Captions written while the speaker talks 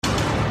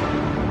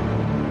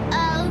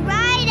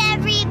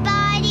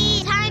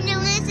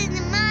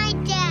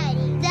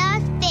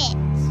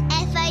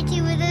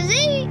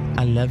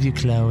love you,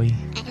 Chloe.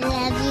 I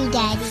love you,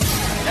 Daddy.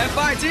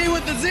 FIT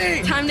with the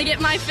Z. Time to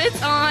get my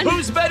Fitz on.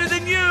 Who's better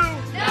than you?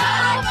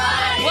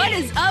 Nobody. What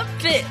is up,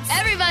 Fitz?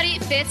 Everybody,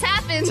 Fitz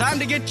happens. Time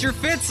to get your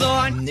Fitz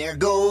on. And there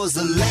goes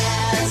the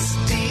last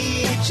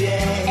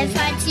DJ.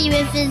 FIT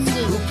with the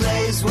Z. Who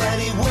plays what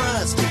he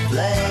wants to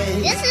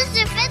play. This is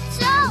the Fitz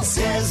Show.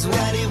 Says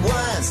what he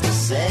wants to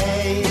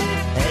say.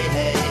 Hey,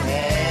 hey,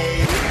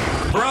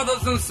 hey.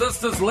 Brothers and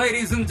sisters,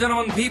 ladies and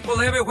gentlemen,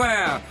 people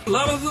everywhere,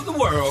 lovers of the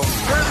world.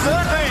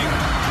 Presenting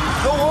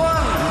the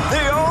one,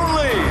 the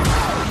only.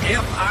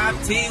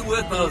 FIT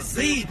with a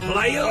Z,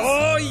 players.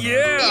 Oh,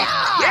 yeah.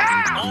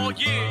 Oh,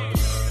 yeah.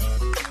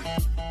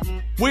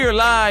 We are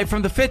live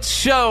from the Fitz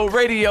Show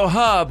Radio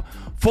Hub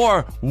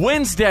for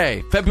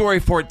Wednesday,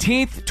 February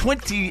 14th,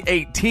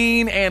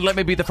 2018. And let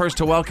me be the first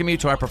to welcome you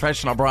to our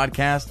professional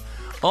broadcast.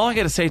 All I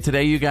got to say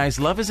today, you guys,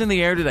 love is in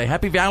the air today.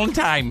 Happy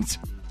Valentine's.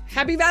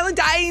 Happy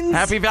Valentine's.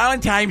 Happy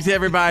Valentine's,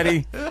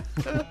 everybody.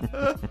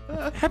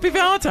 Happy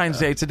Valentine's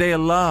Day. It's a day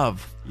of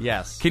love.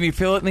 Yes. Can you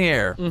feel it in the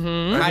air?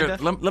 Mm-hmm. Right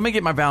here, let me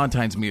get my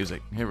Valentine's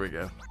music. Here we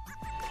go.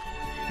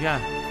 Yeah.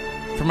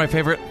 For my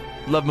favorite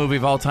love movie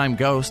of all time,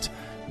 Ghost,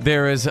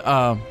 there is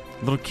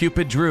little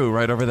Cupid Drew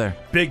right over there.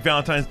 Big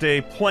Valentine's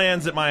Day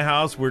plans at my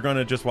house. We're going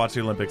to just watch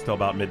the Olympics till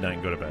about midnight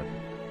and go to bed.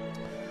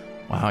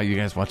 Wow, you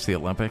guys watch the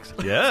Olympics?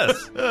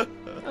 Yes.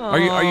 Are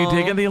you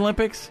digging the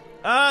Olympics?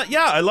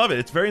 Yeah, I love it.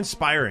 It's very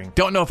inspiring.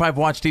 Don't know if I've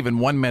watched even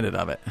 1 minute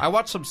of it. I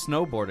watched some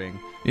snowboarding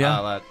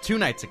 2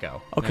 nights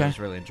ago. Okay. It was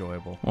really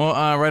enjoyable.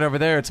 Well, right over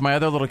there, it's my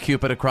other little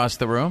Cupid across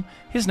the room.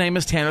 His name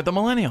is Tanner the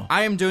Millennial.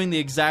 I am doing the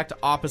exact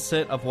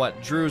opposite of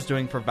what Drew's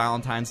doing for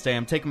Valentine's Day.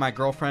 I'm taking my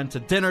girlfriend to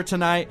dinner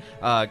tonight.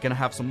 Gonna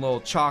have some little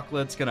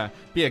chocolates. Gonna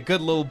be a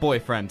good little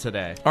boyfriend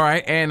today. All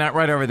right, and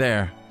right over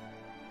there.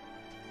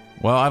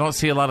 Well, I don't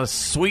see a lot of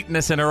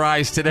sweetness in her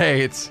eyes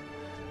today.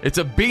 It's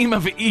a beam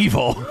of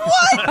evil.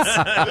 What?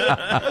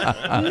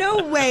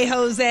 No way,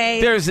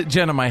 Jose. There's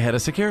Jenna, my head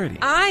of security.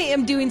 I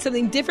am doing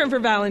something different for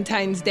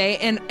Valentine's Day,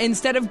 and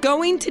instead of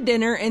going to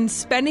dinner and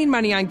spending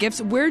money on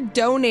gifts, we're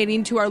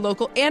donating to our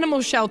local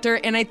animal shelter,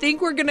 and I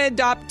think we're going to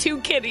adopt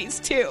 2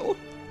 kitties, too.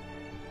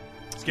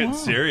 It's getting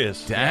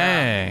serious.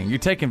 Dang, you're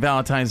taking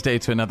Valentine's Day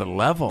to another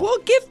level.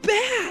 We'll give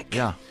back.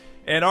 Yeah.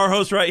 And our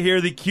host right here,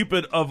 the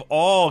Cupid of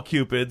all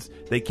Cupids,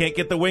 they can't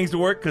get the wings to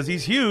work because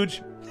he's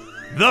huge.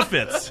 The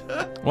Fitz.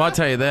 Well, I'll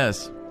tell you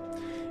this.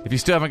 If you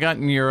still haven't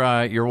gotten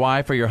your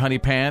wife or your honey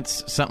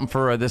pants something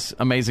for this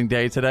amazing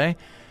day today,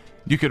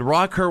 you could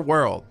rock her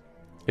world.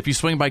 If you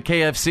swing by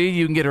KFC,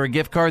 you can get her a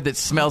gift card that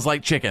smells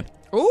like chicken.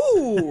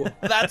 Ooh.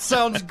 That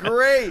sounds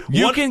great.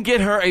 You can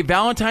get her a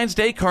Valentine's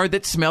Day card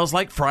that smells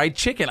like fried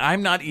chicken.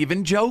 I'm not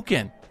even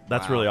joking.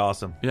 That's really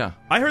awesome. Yeah.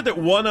 I heard that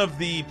one of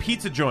the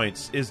pizza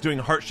joints is doing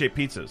heart-shaped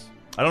pizzas.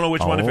 I don't know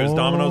which one, if it was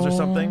Domino's or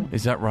something.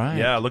 Is that right?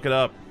 Yeah, look it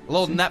up. A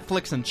little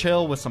Netflix and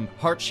chill with some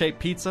heart-shaped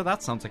pizza.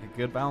 That sounds like a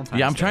good Valentine's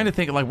Yeah, I'm Day. trying to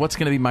think like what's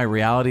going to be my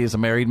reality as a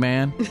married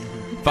man,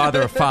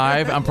 father of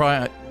 5. I'm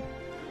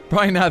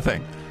probably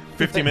nothing.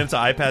 15 minutes of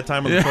iPad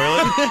time on the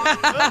toilet.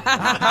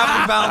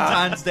 Happy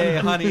Valentine's Day,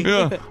 honey.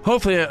 Yeah.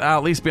 Hopefully, I'll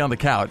at least be on the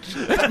couch.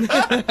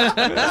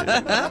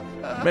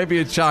 Maybe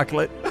a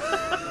chocolate,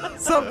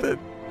 something.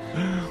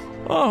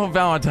 Oh,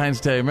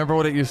 Valentine's Day. Remember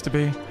what it used to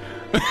be?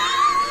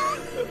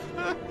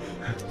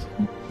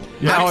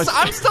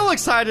 I'm still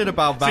excited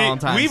about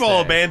Valentine's We've Day.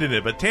 all abandoned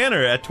it, but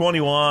Tanner at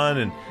 21,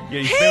 and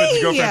he's been with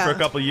his girlfriend for a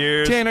couple of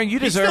years. Tanner, you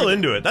he's deserve still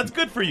into it. That's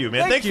good for you,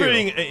 man. Thanks you. for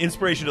being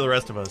inspiration to the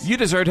rest of us. You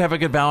deserve to have a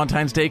good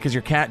Valentine's Day because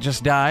your cat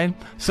just died.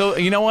 So,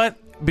 you know what?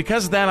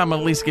 Because of that, I'm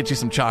going to at least get you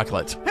some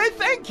chocolates. Hey,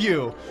 thank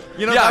you.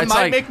 You know, Yeah, that it's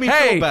might like, make me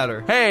hey, feel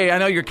better. Hey, I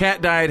know your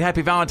cat died.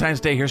 Happy Valentine's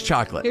Day. Here's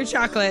chocolate. Here's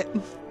chocolate.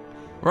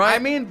 Right? I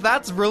mean,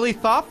 that's really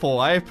thoughtful.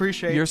 I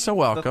appreciate You're so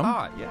welcome. the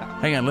thought, yeah.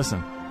 Hang on,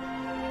 listen.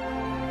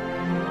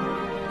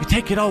 You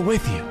take it all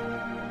with you.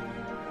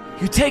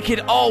 You take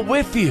it all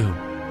with you.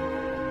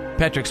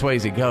 Patrick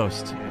Swayze,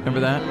 Ghost. Remember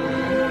that?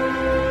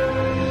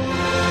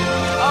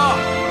 Oh,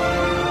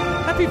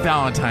 happy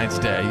Valentine's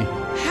Day.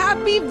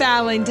 Happy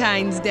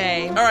Valentine's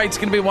Day. All right, it's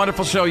going to be a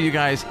wonderful show, you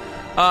guys.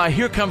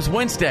 Here comes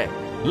Wednesday.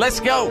 Let's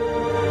go.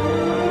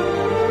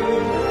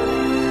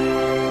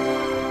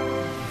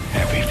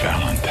 Happy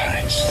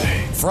Valentine's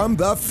Day. From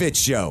the Fitz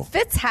Show.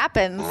 Fitz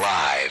happens.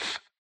 Live.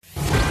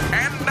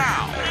 And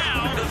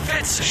now, the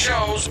Fitz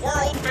Show's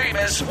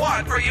world-famous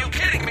What Are You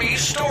Kidding Me?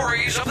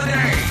 Stories of the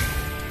Day.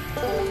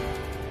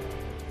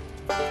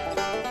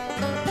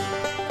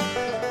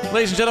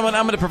 Ladies and gentlemen,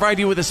 I'm going to provide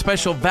you with a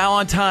special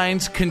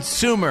Valentine's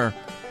consumer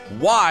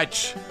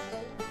watch.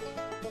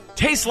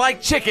 Tastes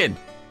like chicken.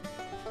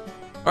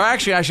 Or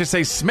actually, I should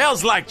say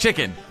smells like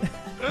chicken.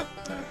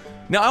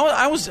 Now,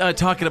 I was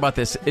talking about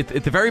this at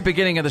the very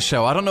beginning of the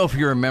show. I don't know if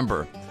you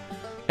remember.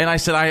 And I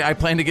said I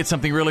plan to get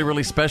something really,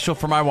 really special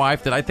for my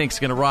wife that I think is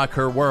going to rock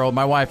her world.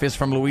 My wife is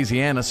from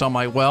Louisiana, so I'm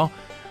like, well,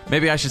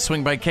 maybe I should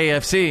swing by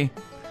KFC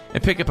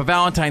and pick up a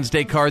Valentine's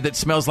Day card that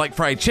smells like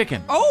fried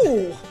chicken.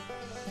 Oh!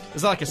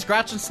 Is that like a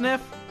scratch and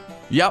sniff?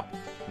 Yep.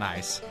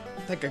 Nice.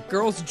 Like a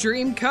girl's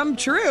dream come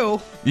true.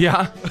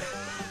 Yeah.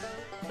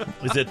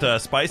 Is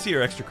it spicy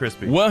or extra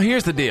crispy? Well,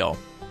 here's the deal.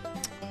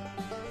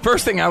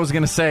 First thing I was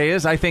going to say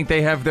is I think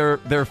they have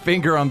their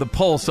finger on the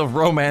pulse of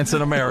romance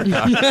in America.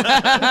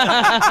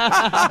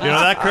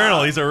 That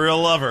Colonel, he's a real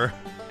lover.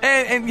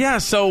 And yeah,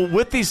 so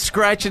with these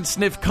scratch and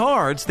sniff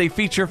cards, they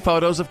feature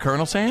photos of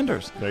Colonel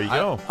Sanders. There you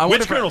go. I Which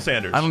wonder if- Colonel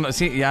Sanders? I don't know.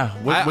 See, yeah.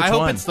 Which I hope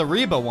one? it's the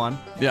Reba one.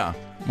 Yeah.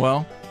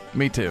 Well,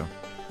 me too.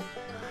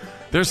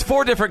 There's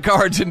 4 different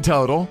cards in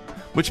total,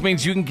 which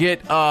means you can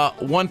get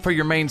one for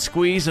your main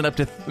squeeze and up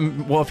to,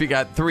 well, if you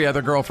got 3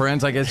 other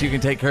girlfriends, I guess you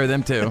can take care of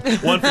them too.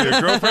 One for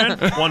your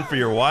girlfriend, one for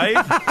your wife.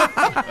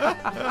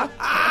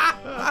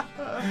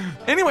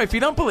 Anyway, if you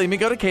don't believe me,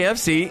 go to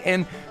KFC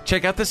and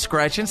check out the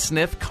scratch and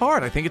sniff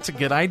card. I think it's a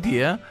good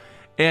idea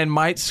and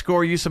might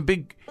score you some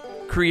big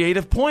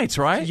creative points,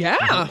 right?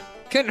 Yeah.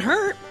 Couldn't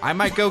hurt. I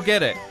might go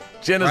get it.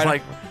 Jenna's Right.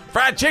 like,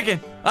 fried chicken,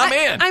 I'm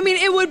in. I mean,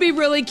 it would be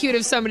really cute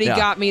if somebody Yeah.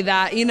 got me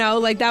that,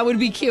 like that would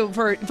be cute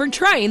for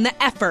trying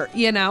the effort,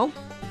 You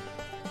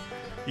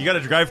got to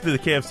drive through the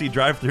KFC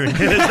drive-thru. It's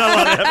not a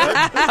lot of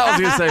effort. I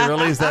was going to say,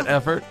 really, is that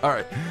effort? All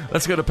right,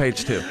 let's go to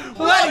page 2.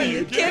 What, are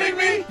you kidding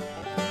me?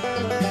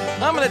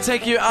 I'm going to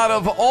take you out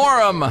of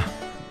Orem,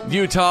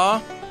 Utah.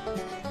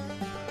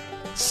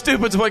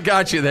 Stupid's what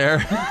got you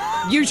there.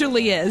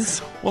 Usually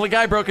is. Well, a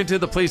guy broke into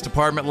the police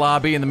department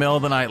lobby in the middle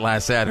of the night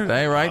last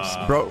Saturday, right?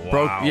 Broke,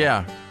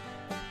 yeah.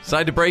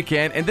 Decided to break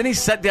in, and then he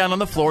sat down on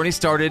the floor and he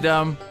started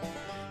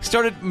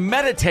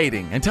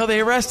meditating until they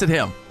arrested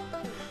him.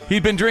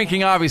 He'd been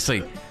drinking,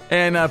 obviously,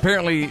 and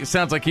apparently it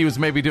sounds like he was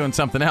maybe doing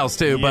something else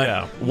too.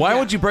 Yeah. But why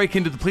would you break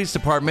into the police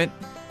department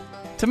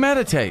to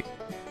meditate?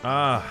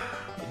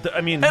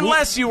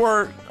 Unless you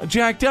were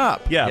jacked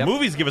up. Yeah, Yep.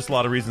 movies give us a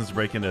lot of reasons to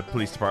break into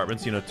police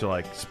departments, to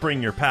like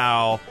spring your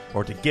pal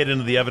or to get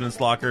into the evidence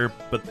locker,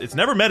 but it's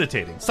never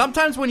meditating.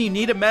 Sometimes when you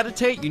need to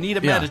meditate, you need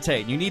to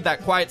meditate. You need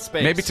that quiet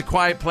space. Maybe it's a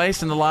quiet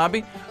place in the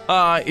lobby.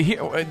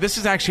 This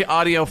is actually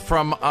audio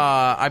from,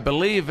 I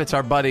believe it's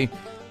our buddy,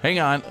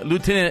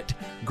 Lieutenant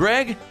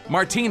Greg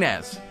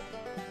Martinez.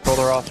 Told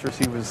our officers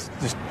he was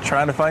just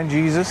trying to find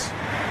Jesus.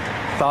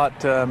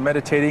 Thought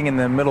meditating in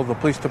the middle of the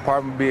police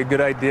department would be a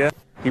good idea.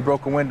 He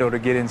broke a window to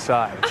get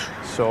inside.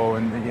 So,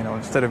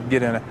 instead of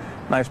getting a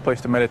nice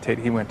place to meditate,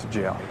 he went to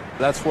jail.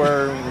 That's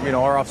where,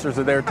 our officers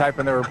are there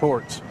typing their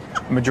reports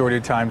the majority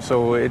of the time.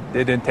 So it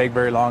didn't take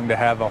very long to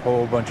have a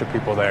whole bunch of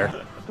people there.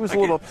 He was a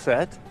little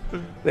upset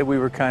that we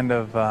were kind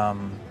of,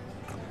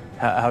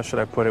 how should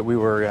I put it? We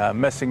were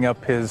messing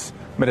up his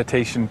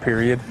meditation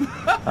period,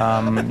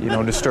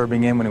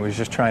 disturbing him when he was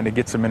just trying to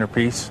get some inner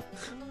peace.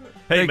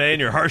 Hey, man,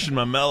 you're harshing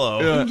my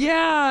mellow.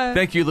 Yeah.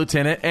 Thank you,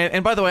 Lieutenant.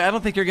 And by the way, I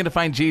don't think you're going to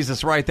find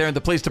Jesus right there in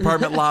the police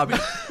department lobby.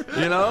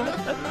 All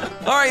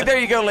right, there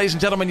you go, ladies and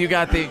gentlemen. You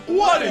got the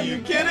What are you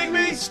kidding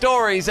me?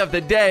 stories of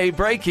the day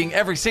breaking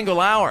every single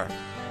hour.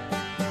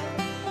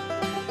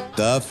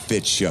 The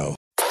Fitz Show.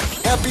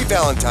 Happy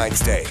Valentine's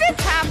Day.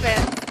 Fits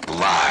happen.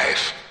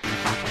 Live.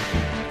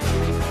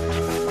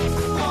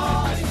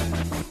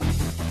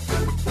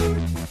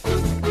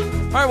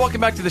 All right,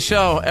 welcome back to the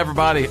show,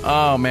 everybody.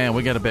 Oh man,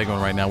 we got a big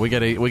one right now. We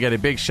got a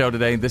big show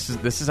today. This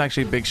is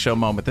actually a big show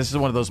moment. This is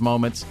one of those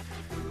moments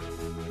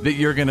that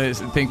you're gonna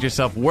think to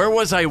yourself, where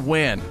was I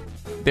when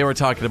they were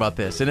talking about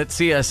this? And it's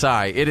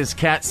CSI. It is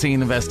cat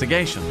scene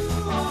investigation.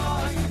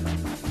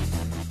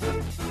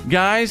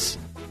 Guys,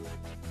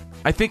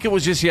 I think it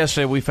was just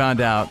yesterday we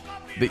found out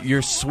that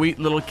your sweet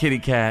little kitty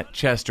cat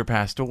Chester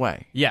passed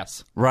away.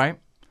 Yes. Right?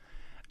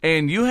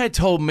 And you had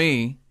told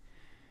me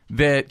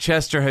that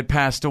Chester had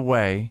passed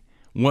away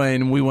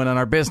when we went on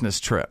our business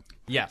trip.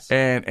 Yes.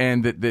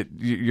 And that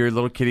your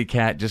little kitty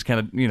cat just kind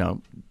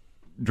of,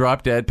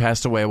 dropped dead,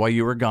 passed away while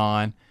you were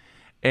gone.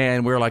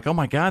 And we were like, oh,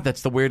 my God,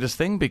 that's the weirdest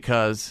thing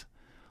because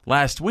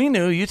last we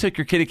knew, you took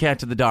your kitty cat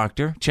to the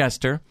doctor,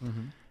 Chester,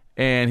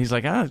 and he's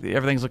like,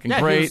 everything's looking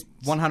great.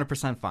 He was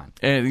 100% fine.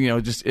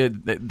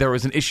 And, there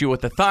was an issue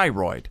with the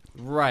thyroid.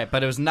 Right,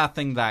 but it was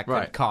nothing that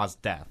could cause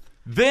death.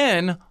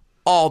 Then,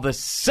 all of a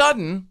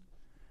sudden,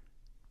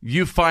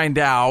 you find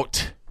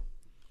out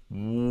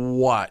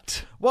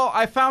what? Well,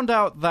 I found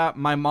out that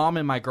my mom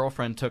and my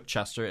girlfriend took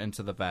Chester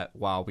into the vet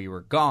while we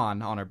were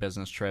gone on our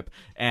business trip,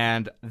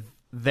 and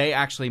they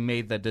actually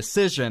made the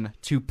decision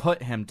to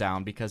put him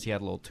down because he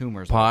had little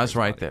tumors. Pause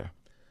right there.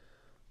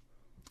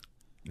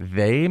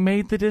 They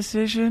made the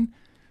decision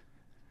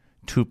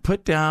to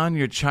put down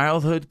your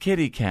childhood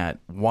kitty cat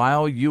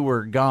while you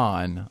were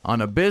gone on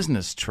a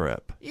business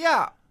trip.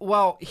 Yeah,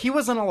 well, he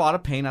was in a lot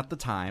of pain at the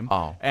time,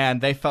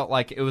 and they felt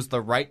like it was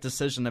the right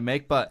decision to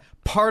make, but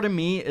part of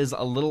me is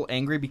a little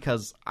angry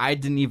because I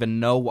didn't even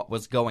know what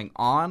was going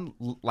on.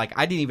 Like,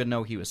 I didn't even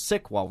know he was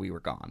sick while we were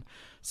gone.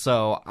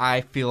 So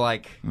I feel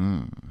like,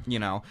 Can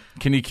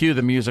you cue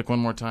the music one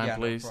more time,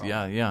 please?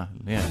 No Yeah,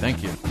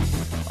 thank you.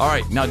 All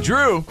right, now,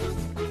 Drew,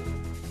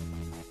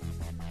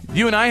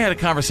 you and I had a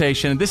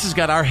conversation, and this has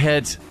got our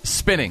heads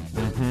spinning.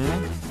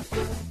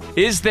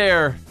 Is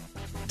there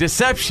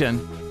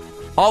deception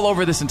all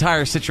over this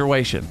entire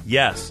situation?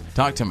 Yes.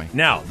 Talk to me.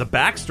 Now, the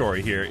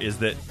backstory here is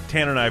that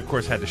Tanner and I, of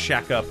course, had to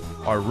shack up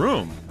our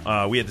room.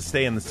 We had to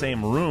stay in the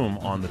same room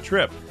on the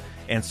trip.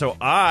 And so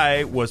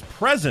I was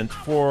present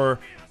for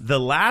The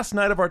last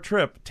night of our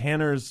trip,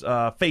 Tanner's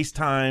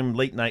FaceTime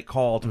late night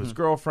call to his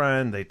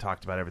girlfriend. They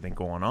talked about everything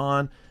going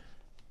on.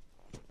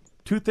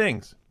 2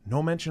 things.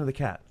 No mention of the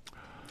cat.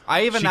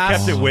 She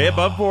kept it way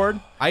above board.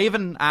 I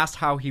even asked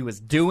how he was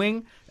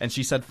doing, and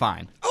she said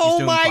fine.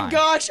 Oh my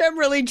gosh, I'm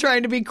really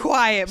trying to be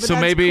quiet. But so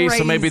that's maybe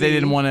crazy. they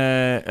didn't want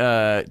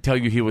to tell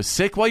you he was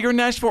sick while you were in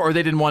Nashville, or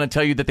they didn't want to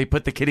tell you that they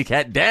put the kitty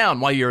cat down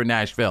while you were in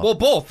Nashville. Well,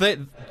 both.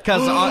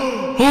 Because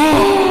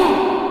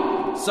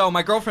so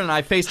my girlfriend and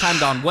I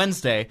FaceTimed on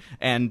Wednesday,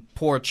 and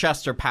poor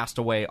Chester passed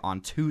away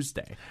on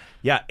Tuesday.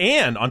 Yeah,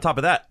 and on top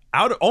of that,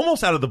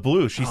 almost out of the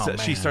blue, she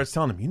starts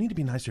telling him, "You need to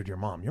be nicer to your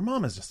mom. Your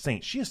mom is a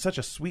saint. She is such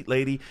a sweet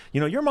lady.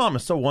 You know, your mom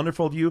is so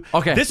wonderful to you."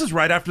 Okay. This is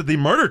right after the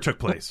murder took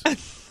place.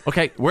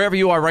 Okay, wherever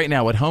you are right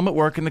now, at home, at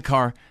work, in the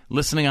car,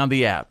 listening on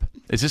the app,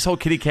 is this whole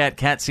kitty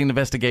cat scene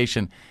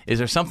investigation, is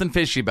there something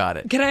fishy about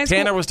it? Can I ask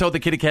Tanner was told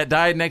the kitty cat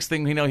died. Next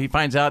thing you know, he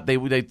finds out they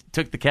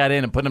took the cat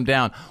in and put him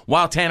down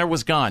while Tanner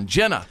was gone.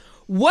 Jenna.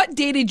 What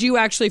day did you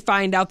actually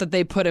find out that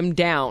they put him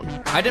down?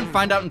 I didn't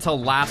find out until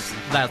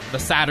the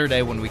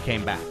Saturday when we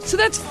came back. So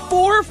that's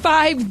 4 or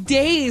 5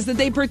 days that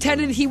they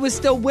pretended he was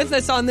still with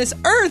us on this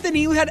earth and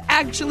he had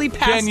actually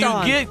passed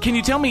on. Can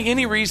you tell me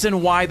any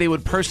reason why they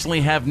would personally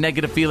have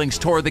negative feelings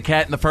toward the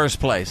cat in the first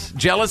place?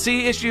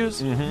 Jealousy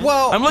issues? Mm-hmm.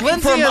 Well, I'm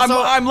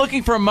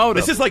looking for a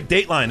motive. This is like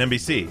Dateline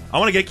NBC. I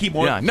want to keep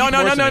more. Yeah. No.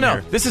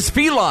 Here. This is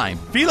Feline.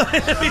 Feline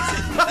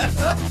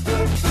NBC.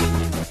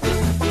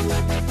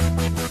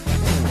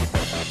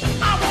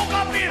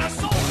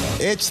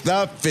 It's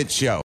the Fitz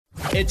Show.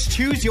 It's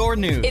Choose Your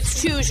News. It's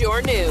Choose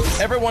Your News.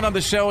 Everyone on the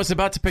show is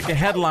about to pick a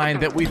headline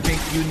that we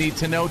think you need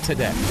to know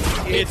today.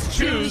 It's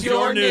Choose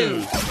Your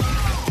News.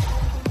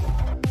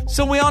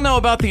 So we all know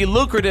about the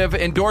lucrative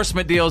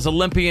endorsement deals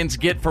Olympians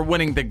get for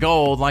winning the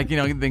gold. Like, you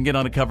know, they can get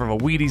on the cover of a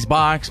Wheaties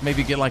box,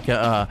 maybe get like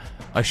a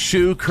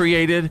shoe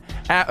created,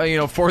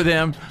 for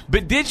them.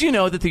 But did you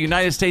know that the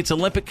United States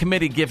Olympic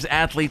Committee gives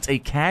athletes a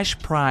cash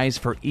prize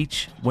for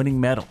each winning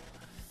medal?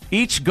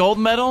 Each gold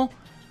medal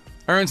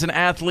earns an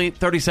athlete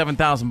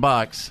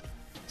 $37,000.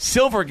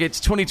 Silver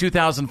gets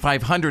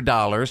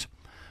 $22,500.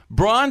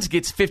 Bronze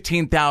gets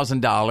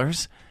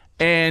 $15,000.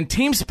 And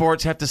team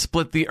sports have to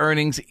split the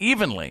earnings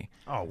evenly.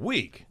 Oh,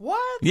 weak.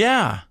 What?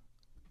 Yeah.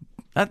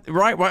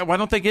 Right. Why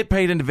don't they get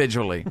paid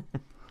individually?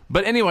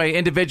 But anyway,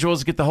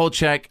 individuals get the whole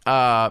check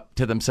to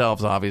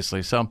themselves,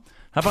 obviously. So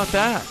how about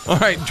that? All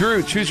right,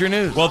 Drew, choose your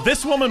news. Well,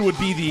 this woman would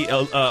be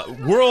the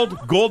world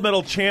gold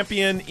medal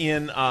champion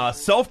in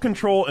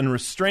self-control and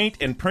restraint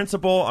and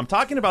principle. I'm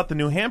talking about the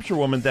New Hampshire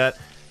woman that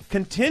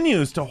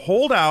continues to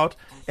hold out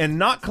and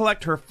not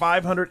collect her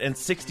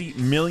 $560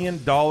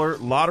 million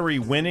lottery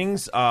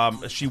winnings.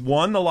 She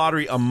won the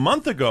lottery a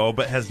month ago,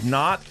 but has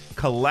not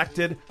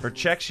collected her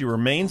check. She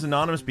remains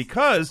anonymous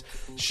because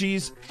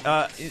she's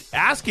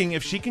asking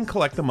if she can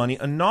collect the money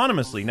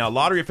anonymously. Now,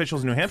 lottery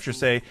officials in New Hampshire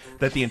say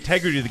that the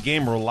integrity of the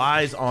game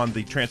relies on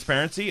the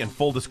transparency and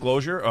full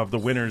disclosure of the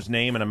winner's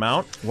name and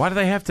amount. Why do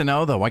they have to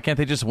know, though? Why can't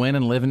they just win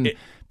and live in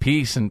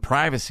peace and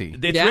privacy?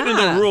 It's written in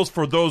the rules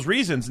for those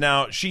reasons.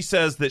 Now, she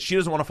says that she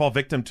doesn't want to fall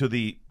victim to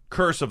the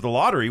curse of the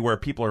lottery, where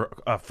people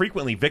are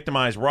frequently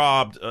victimized,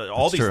 robbed,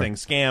 all these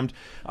things, scammed.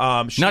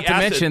 Not to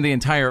mention the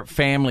entire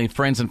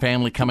friends and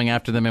family coming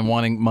after them and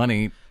wanting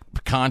money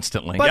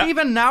constantly. But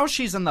even now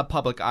she's in the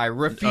public eye,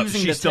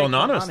 refusing to She's still take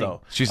anonymous, money.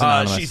 though. She's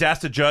anonymous. She's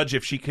asked a judge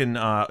if she can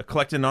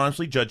collect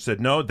anonymously. Judge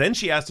said no. Then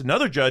she asked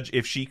another judge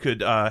if she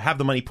could have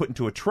the money put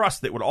into a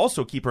trust that would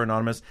also keep her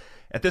anonymous.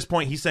 At this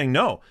point, he's saying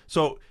no.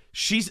 So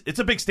it's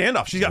a big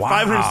standoff. She's got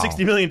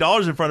 $560 million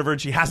in front of her,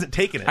 and she hasn't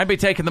taken it. I'd be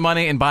taking the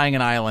money and buying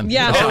an island.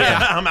 Yeah.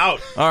 I'm out.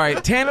 All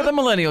right, Tanner the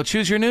Millennial,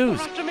 choose your news.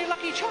 After me,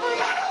 Lucky Charms.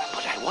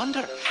 But I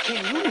wonder,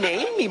 can you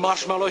name me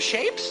marshmallow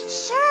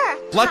shapes? Sure.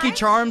 Lucky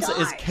Charms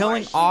is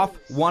killing off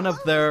one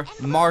of their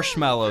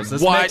marshmallows.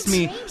 This What? makes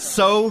me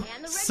so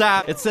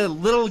sad. It's a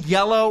little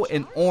yellow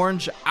and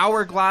orange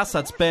hourglass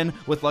that's been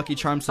with Lucky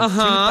Charms since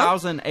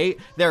 2008.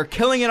 They're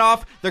killing it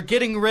off. They're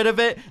getting rid of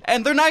it.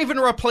 And they're not even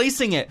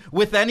replacing it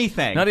with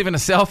anything. Not even a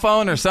cell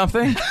phone or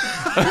something?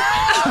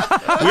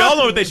 We all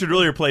know what they should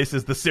really replace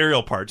is the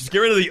cereal part. Just get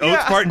rid of the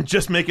oats part and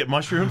just make it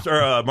mushrooms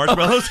or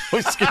marshmallows.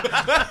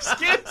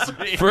 Excuse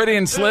me.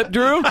 Freudian slip,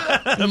 Drew?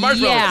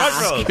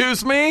 Marshmallows.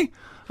 Excuse me?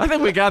 I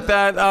think we got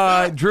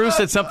that. Drew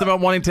said something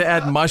about wanting to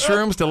add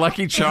mushrooms to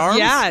Lucky Charms.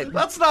 Yeah.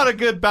 That's not a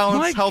good,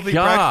 balanced, healthy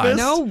God. breakfast.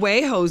 No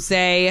way,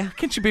 Jose.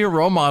 Can't you be a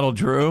role model,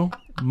 Drew?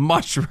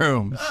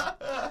 Mushrooms.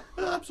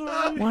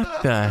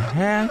 What the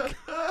heck?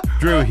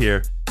 Drew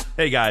here.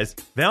 Hey guys,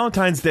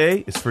 Valentine's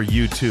Day is for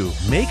you too.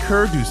 Make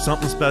her do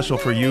something special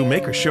for you.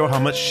 Make her show how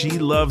much she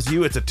loves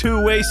you. It's a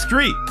two-way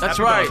street. That's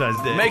Happy right.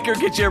 Valentine's Day. Make her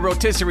get you a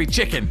rotisserie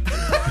chicken.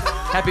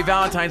 Happy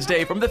Valentine's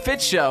Day from The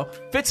Fitz Show.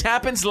 Fitz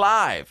happens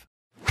live.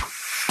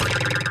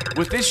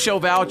 With this show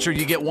voucher,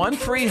 you get one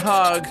free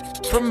hug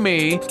from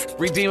me,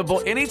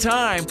 redeemable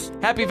anytime.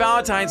 Happy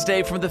Valentine's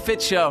Day from The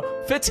Fitz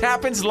Show. Fitz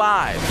happens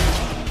live.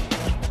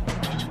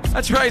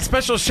 That's right.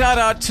 Special shout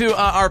out to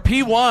our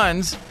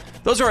P1s.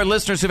 Those are our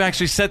listeners who've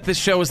actually set this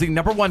show as the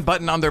number one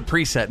button on their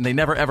preset, and they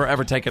never, ever,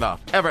 ever take it off.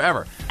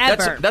 Ever.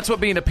 That's what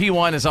being a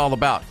P1 is all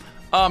about.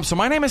 So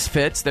my name is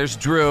Fitz. There's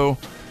Drew.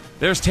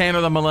 There's Tanner,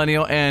 the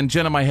millennial, and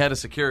Jenna, my head of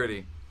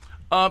security.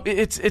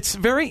 It's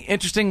very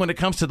interesting when it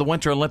comes to the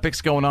Winter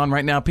Olympics going on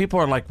right now. People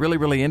are like really,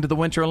 really into the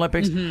Winter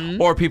Olympics,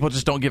 or people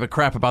just don't give a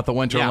crap about the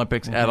Winter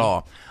Olympics at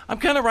all. I'm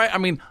kind of right. I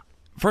mean,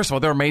 first of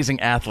all, they're amazing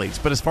athletes,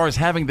 but as far as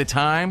having the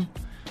time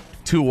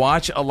to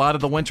watch a lot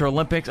of the Winter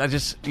Olympics, I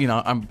just,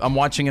 I'm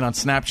watching it on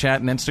Snapchat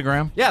and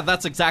Instagram. Yeah,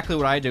 that's exactly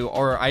what I do,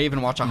 or I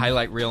even watch a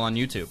highlight reel on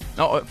YouTube.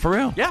 Oh, for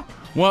real? Yeah.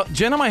 Well,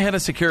 Jenna, my head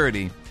of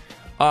security,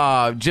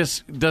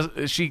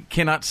 she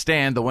cannot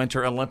stand the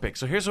Winter Olympics.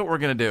 So here's what we're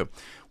going to do.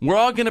 We're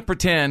all going to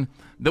pretend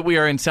that we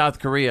are in South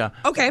Korea,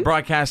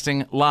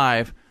 broadcasting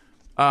live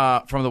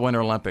from the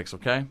Winter Olympics,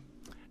 okay?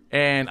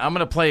 And I'm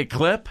going to play a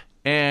clip,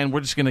 and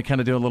we're just going to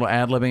kind of do a little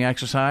ad-libbing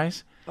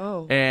exercise.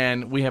 Oh.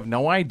 And we have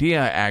no idea,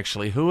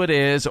 actually, who it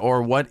is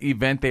or what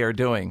event they are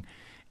doing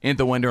in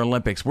the Winter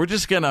Olympics. We're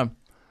just going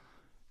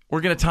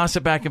to toss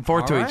it back and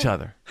forth to each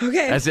other.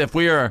 Okay. As if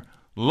we are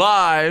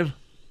live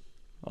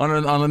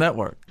on the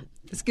network.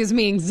 This gives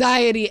me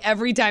anxiety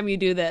every time you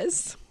do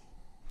this.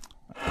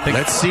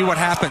 Let's see what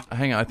happens.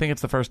 Hang on. I think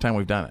it's the first time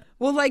we've done it.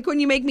 Well, like when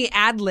you make me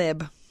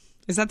ad-lib.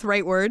 Is that the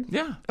right word?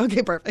 Yeah.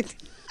 Okay,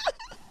 perfect.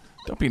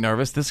 Don't be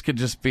nervous. This could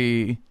just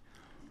be...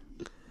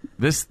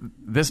 This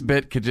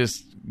bit could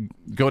just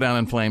go down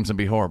in flames and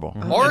be horrible.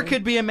 Or it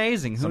could be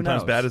amazing. Who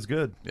Sometimes knows? bad is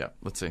good. Yeah,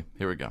 let's see.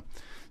 Here we go.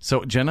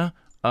 So, Jenna,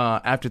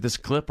 after this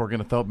clip, we're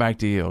going to throw it back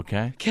to you,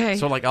 okay? Okay.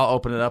 So, I'll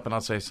open it up and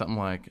I'll say something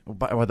like,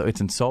 by the way,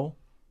 it's in Seoul?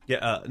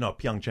 Yeah, no,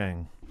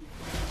 Pyeongchang.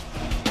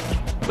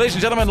 Ladies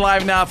and gentlemen,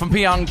 live now from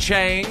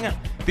Pyeongchang,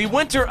 the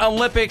Winter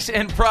Olympics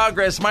in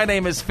progress. My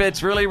name is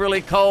Fitz. Really,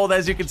 really cold.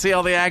 As you can see,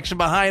 all the action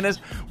behind us.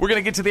 We're going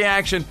to get to the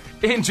action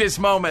in just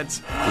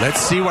moments.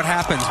 Let's see what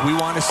happens. We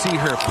want to see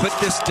her put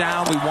this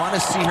down. We want to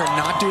see her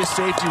not do a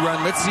safety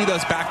run. Let's see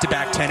those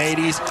back-to-back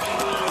 1080s.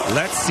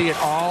 Let's see it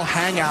all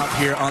hang out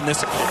here on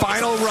this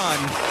final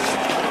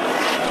run.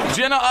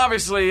 Jenna,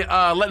 obviously,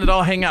 letting it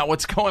all hang out.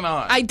 What's going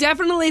on? I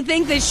definitely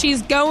think that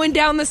she's going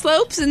down the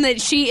slopes and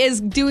that she is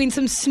doing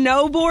some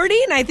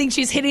snowboarding. I think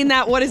she's hitting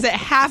that,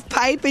 half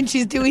pipe, and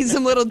she's doing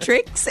some little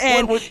tricks.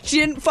 And she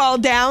didn't fall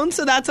down,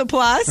 so that's a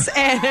plus.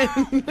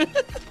 And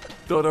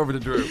throw it over to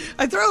Drew.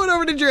 I throw it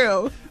over to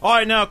Drew. All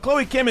right, now,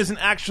 Chloe Kim is an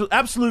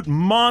absolute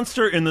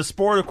monster in the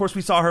sport. Of course,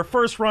 we saw her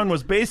first run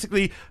was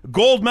basically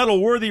gold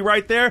medal worthy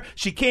right there.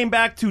 She came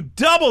back to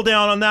double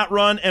down on that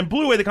run and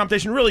blew away the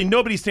competition. Really,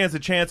 nobody stands a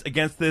chance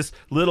against this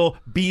little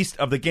beast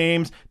of the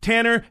games.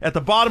 Tanner, at the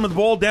bottom of the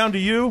bowl, down to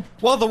you.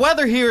 Well, the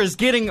weather here is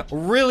getting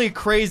really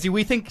crazy.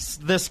 We think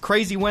this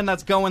crazy wind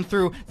that's going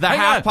through the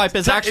half pipe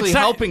is actually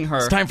helping her.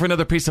 It's time for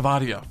another piece of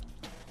audio.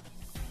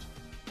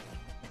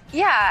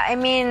 Yeah, I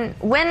mean,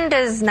 wind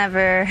is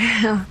never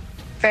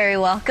very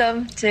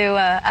welcome to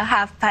a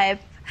half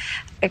pipe.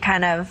 It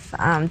kind of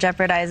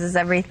jeopardizes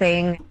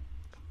everything.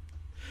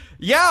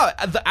 Yeah,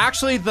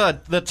 actually,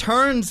 the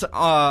turns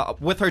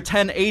with her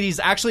 1080s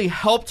actually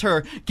helped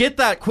her get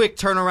that quick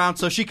turnaround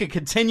so she could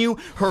continue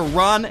her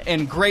run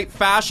in great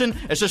fashion.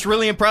 It's just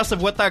really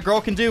impressive what that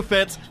girl can do,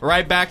 Fitz.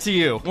 Right back to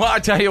you. Well, I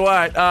tell you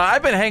what,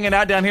 I've been hanging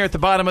out down here at the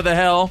bottom of the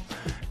hill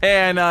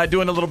and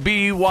doing a little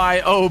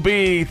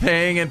BYOB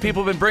thing, and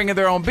people have been bringing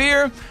their own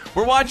beer.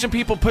 We're watching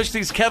people push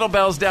these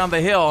kettlebells down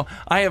the hill.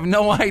 I have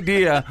no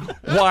idea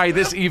why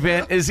this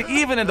event is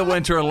even in the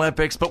Winter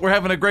Olympics, but we're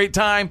having a great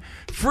time.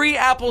 Free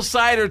apple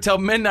cider till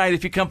midnight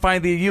if you come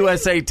find the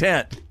USA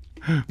tent.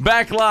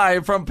 Back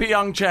live from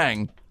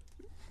Pyeongchang.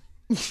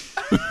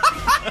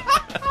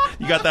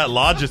 You got that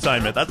lodge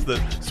assignment. That's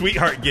the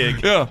sweetheart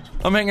gig. Yeah,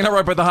 I'm hanging out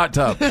right by the hot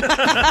tub.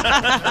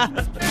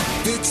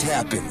 It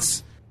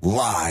happens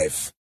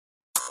live.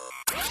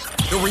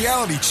 The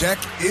reality check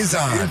is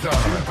on.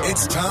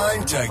 It's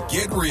time to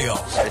get real.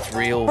 It's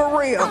real. For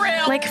real.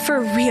 Like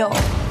for real.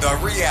 The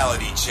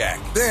reality check.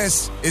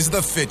 This is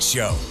the Fitz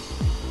Show.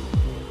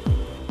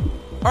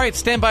 All right,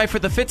 stand by for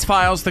the Fitz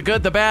Files, the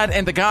good, the bad,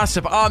 and the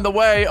gossip on the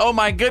way. Oh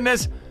my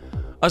goodness,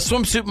 a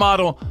swimsuit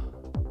model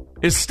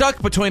is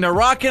stuck between a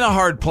rock and a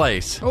hard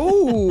place.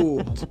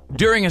 Ooh.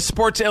 During a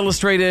Sports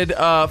Illustrated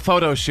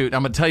photo shoot.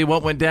 I'm going to tell you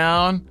what went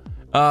down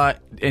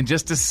in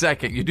just a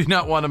second. You do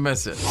not want to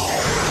miss it.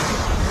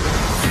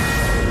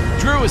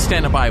 Drew is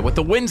standing by with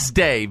the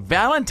Wednesday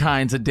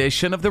Valentine's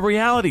edition of the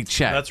Reality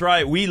Check. That's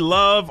right. We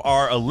love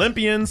our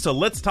Olympians, so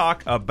let's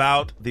talk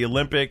about the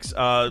Olympics.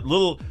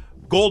 Little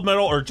gold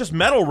medal or just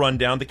medal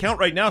rundown. The count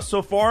right now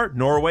so far,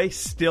 Norway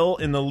still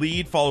in the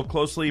lead, followed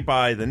closely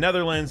by the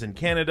Netherlands and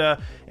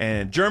Canada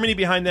and Germany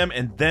behind them,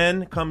 and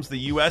then comes the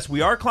U.S.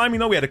 We are climbing,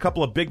 though. We had a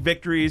couple of big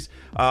victories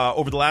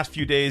over the last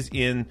few days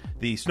in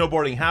the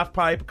snowboarding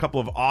halfpipe, a couple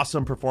of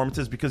awesome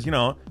performances because, you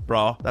know,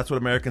 brah, that's what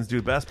Americans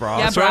do best, brah.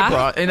 Yeah, that's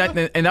right,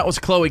 brah. And that was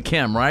Chloe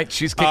Kim, right?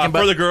 She's kicking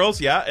butt. For the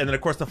girls, yeah. And then, of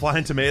course, the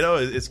Flying Tomato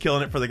is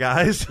killing it for the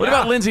guys. What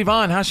about Lindsey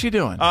Vonn? How's she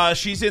doing?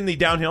 She's in the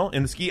downhill,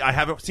 in the ski. I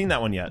haven't seen that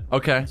one yet.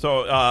 Okay. So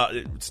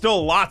So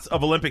still lots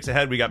of Olympics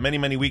ahead. We got many,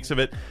 many weeks of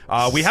it.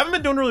 We haven't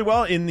been doing really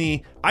well in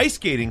the ice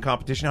skating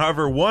competition.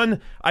 However,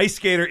 one ice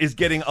skater is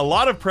getting a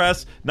lot of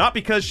press, not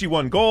because she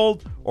won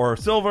gold or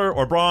silver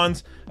or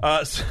bronze.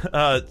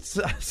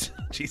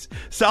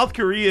 South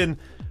Korean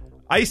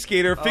ice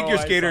skater, figure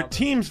skater,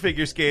 teams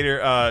figure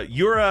skater,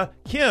 Yura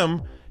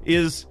Kim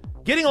is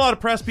getting a lot of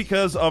press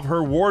because of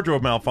her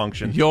wardrobe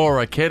malfunction.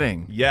 You're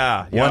kidding.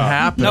 Yeah. What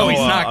happened? No, he's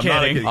not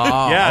kidding.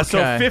 Yeah, okay.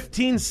 so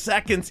 15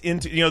 seconds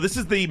into, this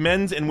is the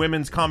men's and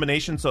women's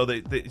combination. So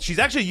she's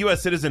actually a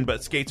U.S. citizen,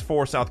 but skates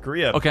for South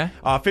Korea. Okay.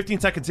 15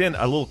 seconds in,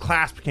 a little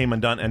clasp came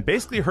undone, and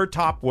basically her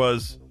top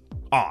was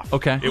off.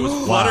 Okay. It was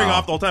fluttering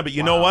off the whole time. But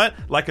you know what?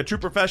 Like a true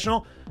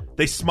professional,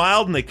 they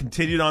smiled and they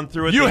continued on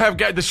through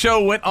it. The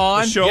show went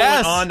on. The show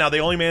went on. Now they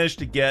only managed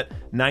to get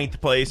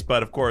 9th place,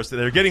 but of course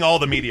they're getting all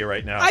the media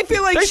right now. I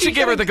feel like they should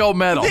give her the gold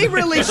medal. They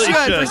really should.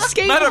 For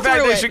skating Matter of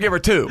fact, through they it. should give her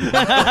 2.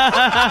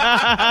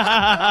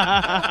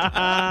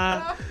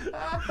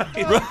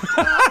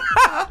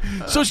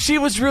 So she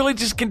was really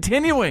just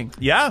continuing.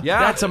 Yeah.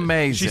 That's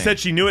amazing. She said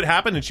she knew it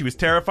happened and she was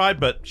terrified,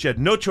 but she had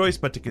no choice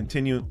but to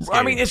continue skating.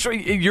 I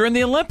mean, you're in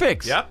the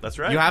Olympics. Yeah, that's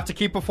right. You have to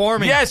keep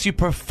performing. Yes, you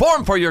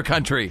perform for your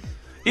country.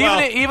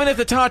 Even if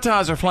the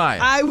Tatas are flying.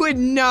 I would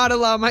not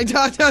allow my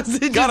Tatas to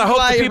just Gotta hope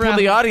fly the people around.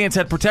 in the audience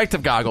had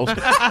protective goggles.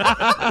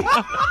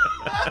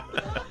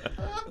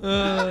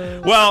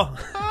 Well,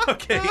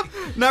 okay.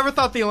 Never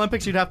thought the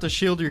Olympics you'd have to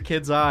shield your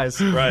kids' eyes.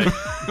 Right.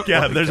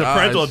 Yeah, there's a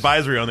parental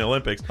advisory on the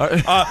Olympics.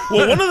 Well,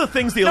 one of the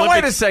things the Now,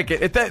 Olympics... wait a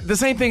second. The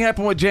same thing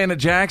happened with Janet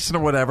Jackson or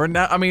whatever.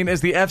 Now, I mean,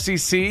 is the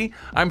FCC,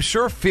 I'm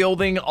sure,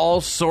 fielding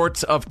all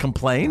sorts of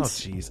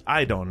complaints? Oh, jeez.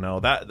 I don't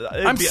know.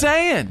 I'm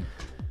saying...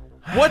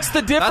 What's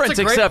the difference? That's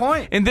a great except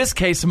point. In this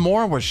case,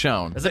 more was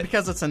shown. Is it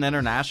because it's an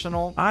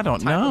international? I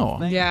don't know.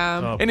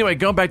 Yeah. Anyway,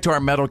 going back to our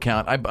medal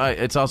count,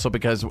 it's also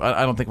because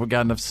I don't think we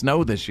got enough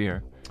snow this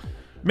year.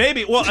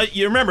 Maybe. Well,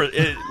 you remember,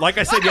 like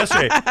I said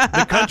yesterday,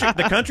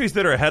 the countries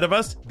that are ahead of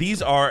us,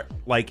 these are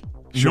like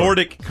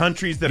Nordic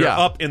countries that are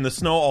up in the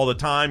snow all the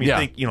time. You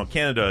think,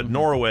 Canada,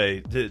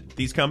 Norway,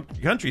 these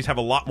countries have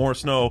a lot more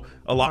snow,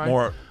 a lot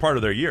more part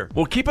of their year.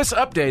 Well, keep us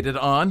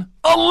updated on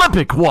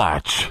Olympic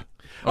Watch.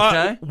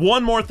 Okay.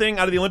 One more thing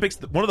out of the Olympics.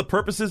 One of the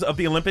purposes of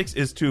the Olympics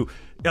is to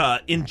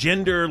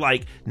engender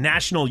like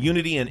national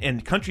unity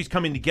and countries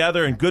coming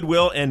together and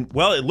goodwill. And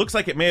well, it looks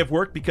like it may have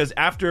worked because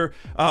after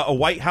a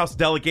White House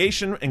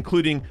delegation,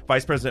 including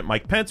Vice President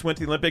Mike Pence, went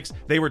to the Olympics,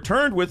 they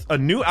returned with a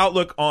new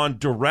outlook on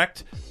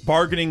direct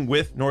bargaining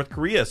with North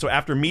Korea. So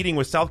after meeting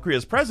with South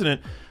Korea's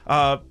president,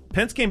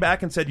 Pence came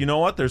back and said, you know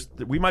what,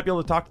 we might be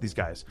able to talk to these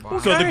guys. Wow.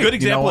 So the good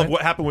example of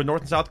what happened with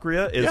North and South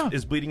Korea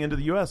is bleeding into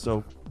the U.S.,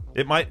 so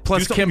it might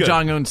Plus, do Kim good.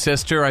 Jong-un's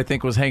sister, I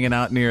think, was hanging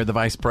out near the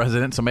vice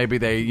president, so maybe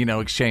they,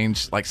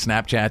 exchanged like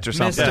Snapchats or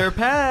something. Mr.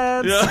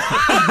 Pence.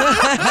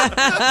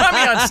 Find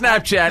me on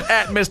Snapchat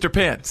at Mr.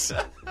 Pence.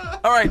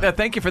 All right,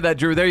 thank you for that,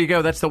 Drew. There you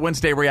go. That's the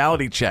Wednesday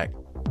reality check.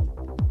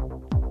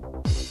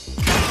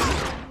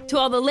 To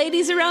all the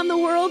ladies around the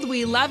world,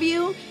 we love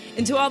you.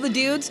 And to all the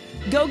dudes,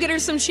 go get her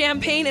some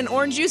champagne and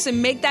orange juice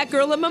and make that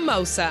girl a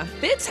mimosa.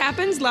 Fitz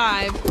happens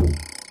live.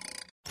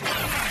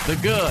 The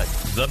good,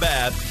 the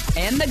bad,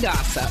 and the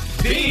gossip.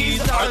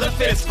 These are the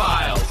Fitz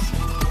Files.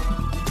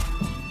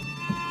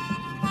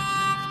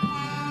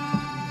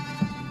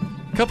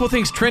 Couple of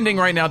things trending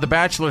right now. The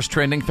Bachelor's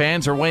trending.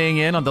 Fans are weighing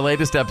in on the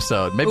latest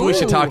episode. Maybe we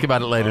should talk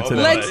about it later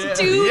today. Let's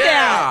do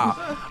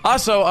that.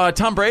 Also,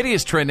 Tom Brady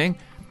is trending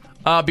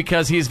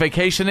because he's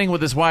vacationing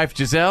with his wife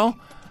Giselle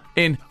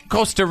in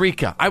Costa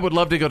Rica. I would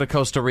love to go to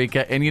Costa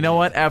Rica. And you know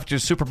what? After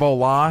Super Bowl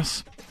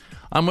loss,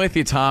 I'm with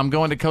you, Tom.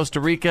 Going to Costa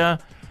Rica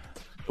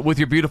with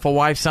your beautiful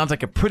wife sounds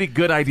like a pretty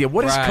good idea.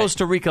 What is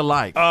Costa Rica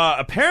like?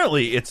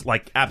 Apparently, it's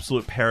like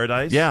absolute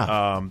paradise.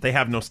 Yeah. They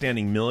have no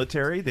standing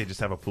military. They just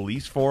have a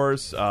police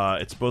force.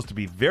 It's supposed to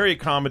be very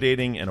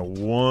accommodating and a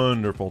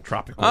wonderful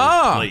tropical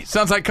place.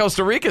 Sounds like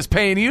Costa Rica's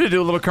paying you to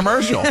do a little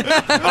commercial.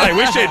 I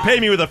wish they'd pay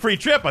me with a free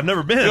trip. I've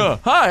never been.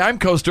 Hi, I'm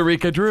Costa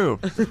Rica Drew.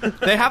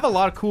 They have a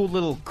lot of cool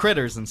little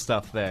critters and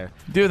stuff there.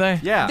 Do they?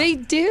 Yeah. They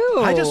do.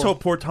 I just hope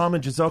poor Tom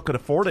and Giselle could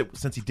afford it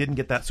since he didn't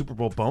get that Super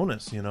Bowl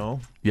bonus,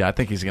 Yeah, I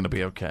think he's going to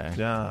be okay.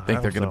 Yeah, I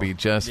think they're going to be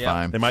just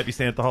fine. They might be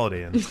staying at the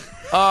Holiday Inn.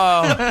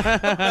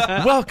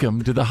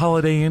 Welcome to the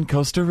Holiday Inn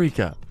Costa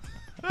Rica.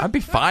 I'd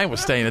be fine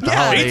with staying at the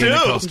Holiday Inn in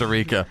Costa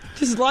Rica.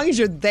 Just as long as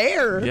you're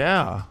there.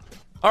 Yeah.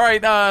 All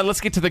right, let's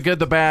get to the good,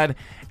 the bad,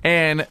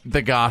 and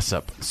the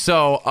gossip.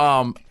 So,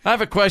 I have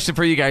a question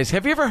for you guys.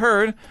 Have you ever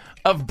heard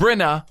of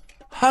Brenna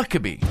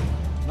Huckabee?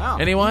 No.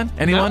 Anyone?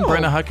 No.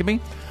 Brenna Huckabee?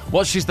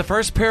 Well, she's the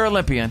first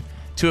Paralympian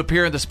to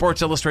appear in the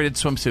Sports Illustrated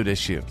swimsuit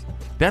issue.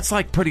 That's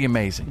like pretty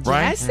amazing,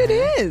 right? Yes, it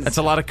is. That's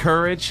a lot of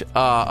courage,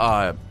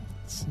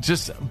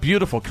 just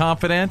beautiful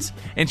confidence,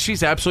 and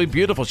she's absolutely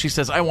beautiful. She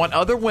says, I want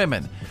other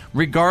women,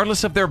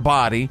 regardless of their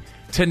body,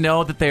 to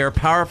know that they are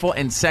powerful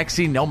and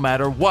sexy no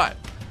matter what.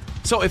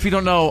 So if you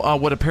don't know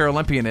what a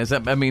Paralympian is,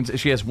 that means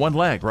she has one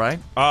leg, right?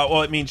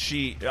 Well, it means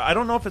I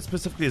don't know if it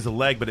specifically is a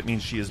leg, but it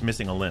means she is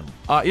missing a limb.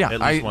 Yeah,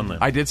 at least one limb.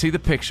 I did see the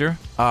picture,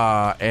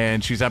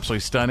 and she's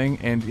absolutely stunning.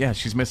 And yeah,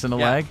 she's missing a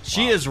leg.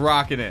 She is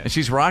rocking it. And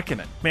she's rocking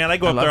it. Man, I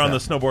go up there on the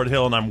snowboard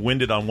hill, and I'm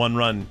winded on one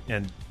run,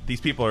 and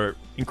these people are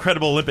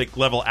incredible Olympic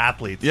level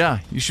athletes. Yeah,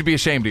 you should be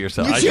ashamed of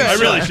yourself. I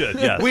really should.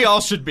 Yes. We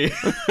all should be.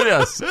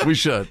 Yes, we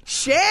should.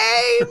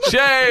 Shame.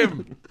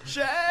 Shame.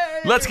 Shame.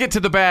 Let's get to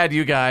the bad,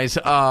 you guys.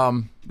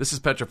 This is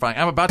petrifying.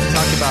 I'm about to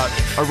talk about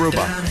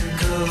Aruba.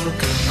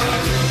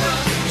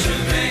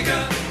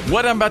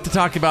 What I'm about to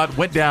talk about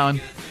went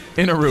down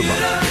in Aruba.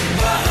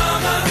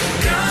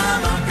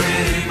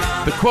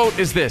 The quote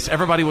is this: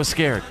 everybody was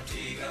scared.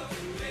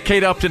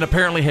 Kate Upton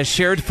apparently has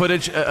shared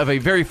footage of a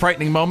very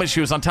frightening moment. She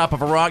was on top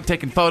of a rock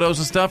taking photos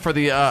and stuff for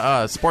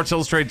the Sports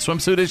Illustrated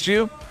swimsuit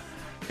issue,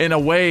 and a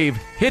wave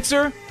hits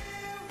her.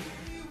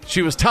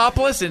 She was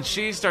topless, and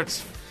she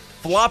starts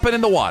flopping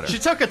in the water. She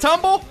took a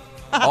tumble?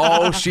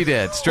 Oh, she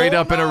did. Straight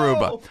up in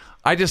Aruba.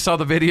 I just saw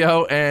the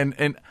video,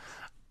 and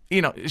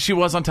you know, she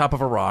was on top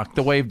of a rock.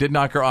 The wave did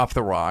knock her off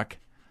the rock.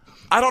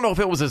 I don't know if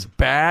it was as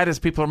bad as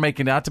people are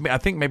making out to me. I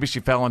think maybe she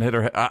fell and hit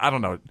her head. I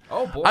don't know.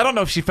 Oh, boy. I don't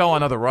know if she fell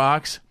on other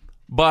rocks,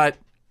 but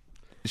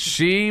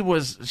she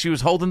was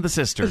holding the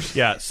sisters.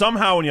 Yeah,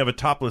 somehow when you have a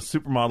topless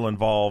supermodel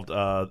involved,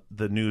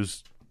 the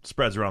news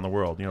spreads around the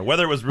world. You know,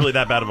 whether it was really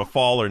that bad of a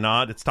fall or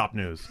not, it's top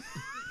news.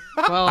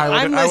 Well,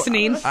 I'm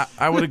listening.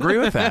 I would agree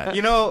with that.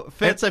 You know,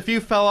 Fitz, if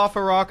you fell off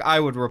a rock, I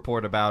would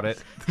report about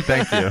it.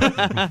 Thank you.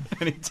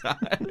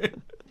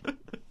 Anytime.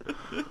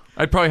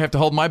 I'd probably have to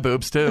hold my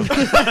boobs, too.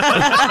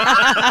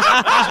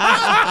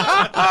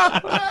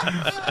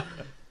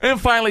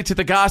 And finally, to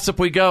the gossip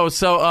we go.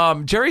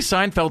 So, Jerry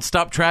Seinfeld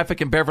stopped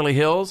traffic in Beverly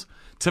Hills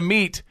to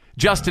meet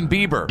Justin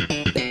Bieber.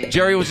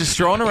 Jerry was just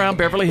strolling around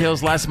Beverly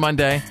Hills last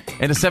Monday,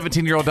 and a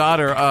 17-year-old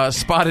daughter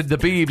spotted the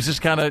Biebs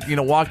just kind of,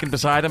 walking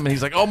beside him, and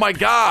he's like, "Oh my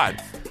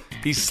God!"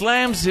 He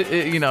slams,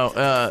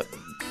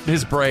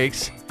 his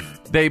brakes.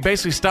 They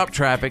basically stopped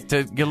traffic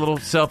to get a little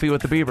selfie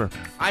with the Bieber.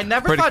 I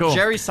never Pretty thought cool.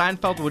 Jerry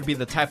Seinfeld would be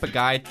the type of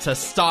guy to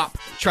stop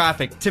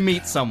traffic to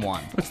meet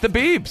someone. It's the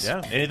Biebs.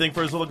 Yeah, anything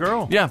for his little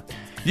girl. Yeah.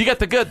 You got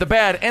the good, the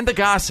bad, and the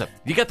gossip.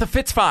 You got the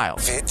Fitz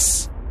Files.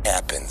 Fitz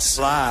happens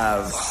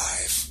live.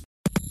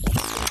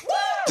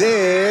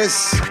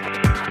 This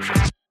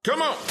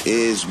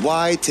is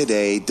why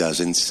today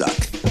doesn't suck.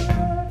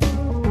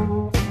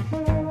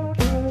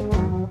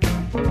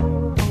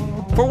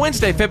 For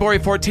Wednesday, February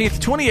 14th,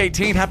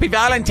 2018, happy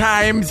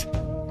Valentine's.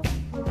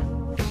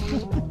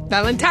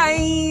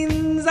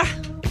 Valentine's.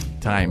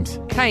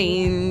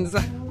 Times.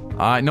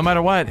 No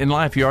matter what, in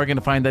life, you are going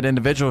to find that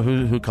individual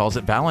who calls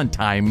it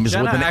Valentine's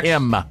with an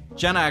M.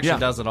 Jenna actually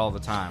does it all the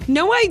time.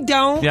 No, I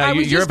don't. Yeah, I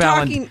was you're just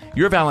talking.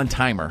 You're a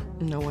Valentimer.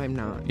 No, I'm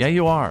not. Yeah,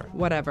 you are.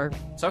 Whatever.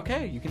 It's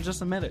okay. You can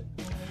just admit it.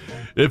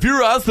 If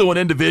you're also an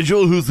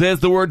individual who says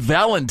the word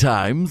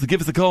Valentine's,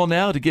 give us a call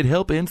now to get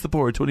help and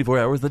support 24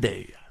 hours a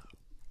day.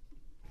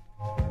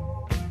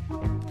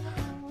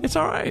 It's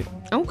all right.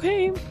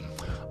 Okay.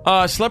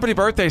 Celebrity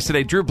birthdays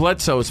today. Drew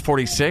Bledsoe is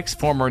 46,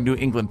 former New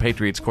England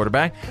Patriots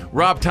quarterback.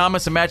 Rob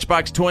Thomas of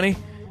Matchbox 20,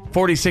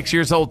 46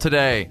 years old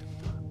today.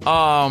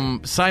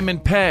 Simon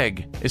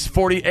Pegg is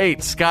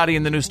 48, Scotty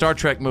in the new Star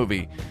Trek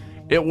movie.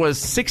 It was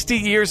 60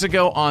 years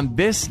ago on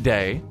this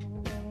day,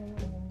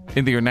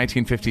 in the year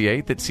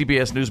 1958, that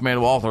CBS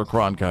newsman Walter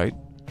Cronkite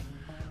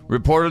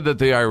reported that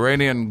the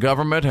Iranian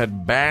government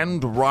had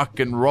banned rock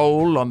and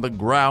roll on the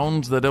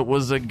grounds that it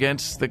was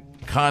against the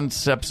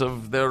concepts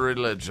of their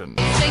religion.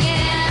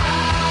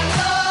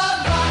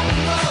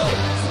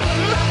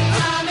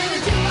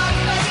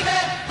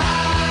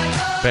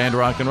 Banned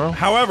rock and roll?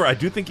 However, I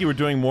do think you were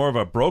doing more of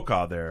a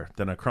Brokaw there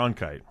than a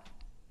Cronkite.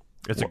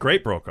 It's a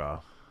great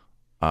Brokaw.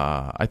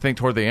 I think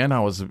toward the end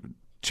I was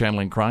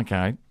channeling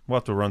Cronkite. We'll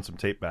have to run some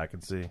tape back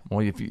and see. Well,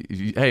 if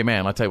you hey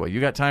man, I'll tell you what,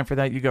 you got time for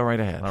that? You go right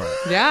ahead. All right.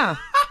 Yeah.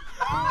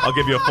 I'll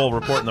give you a full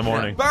report in the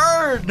morning.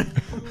 Burn!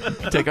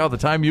 Take all the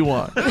time you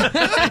want.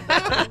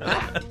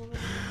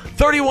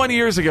 31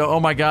 years ago, oh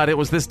my God, it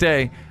was this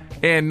day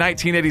in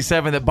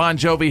 1987 that Bon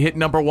Jovi hit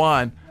number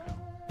one.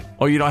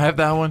 Oh, you don't have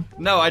that one?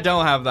 No, I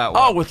don't have that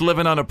one. Oh, with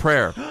Living on a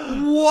Prayer.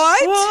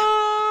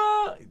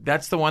 What?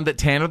 That's the one that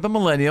Tanner the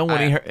Millennial,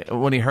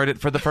 when he heard it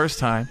for the first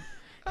time,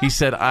 he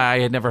said, I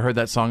had never heard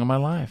that song in my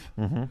life.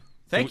 Mm-hmm.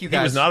 Thank you, guys.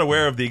 He was not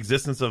aware of the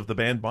existence of the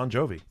band Bon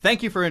Jovi.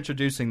 Thank you for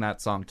introducing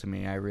that song to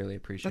me. I really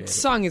appreciate it. That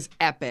song is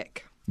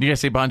epic. You guys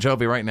see Bon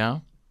Jovi right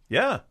now?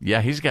 Yeah.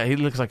 Yeah, he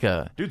looks like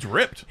a... Dude's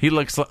ripped. He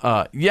looks,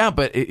 yeah,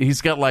 but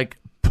he's got like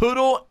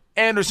Poodle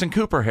Anderson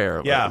Cooper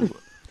hair. Yeah.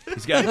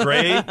 He's got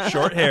gray,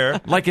 short hair.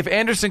 Like if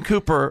Anderson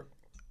Cooper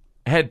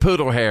had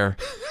poodle hair,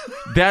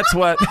 that's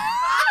what...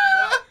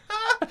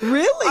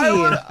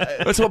 Really?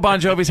 That's what Bon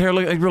Jovi's hair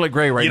looks like. Really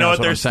gray right now. You know what?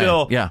 What There's I'm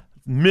still yeah.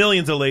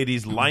 millions of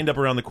ladies lined up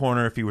around the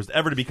corner if he was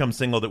ever to become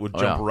single that would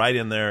jump right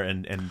in there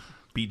and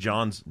be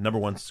John's number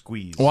one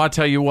squeeze. Well, I'll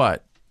tell you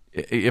what.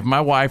 if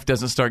my wife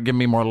doesn't start giving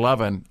me more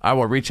loving, I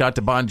will reach out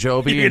to Bon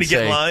Jovi You're and gonna get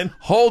say, line?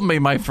 hold me,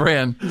 my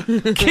friend.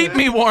 Keep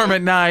me warm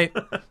at night.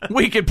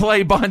 We could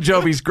play Bon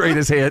Jovi's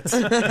greatest hits.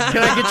 Can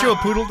I get you a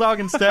poodle dog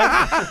instead?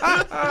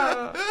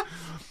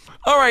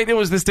 All right, it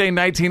was this day in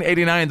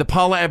 1989. The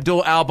Paula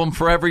Abdul album,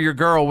 Forever Your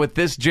Girl. With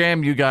this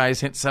jam, you guys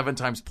hit 7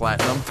 times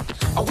platinum.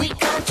 We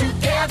come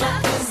together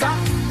as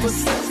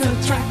opposites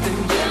attracting,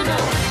 you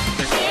know.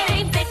 It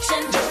ain't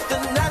fiction, just a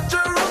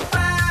natural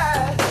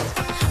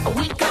fact.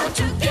 We come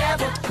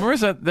together.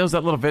 Remember there was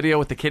that little video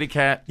with the kitty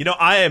cat? You know,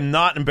 I am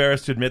not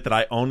embarrassed to admit that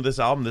I owned this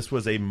album. This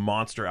was a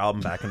monster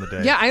album back in the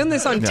day. Yeah, I own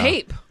this on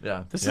tape.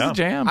 Yeah, this is a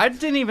jam. I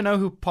didn't even know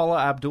who Paula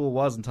Abdul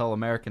was until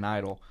American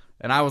Idol.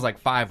 And I was like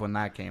 5 when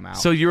that came out.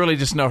 So you really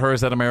just know her as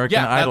that American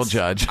Idol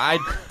judge. I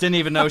didn't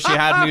even know she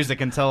had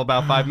music until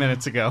about 5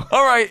 minutes ago.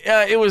 All right,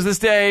 it was this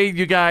day,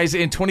 you guys,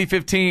 in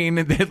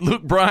 2015, that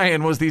Luke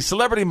Bryan was the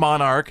celebrity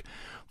monarch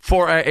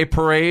for a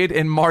parade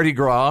in Mardi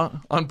Gras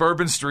on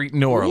Bourbon Street,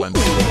 New Orleans.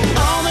 All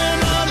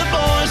them other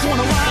boys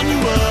wanna wind you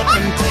up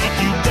and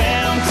take you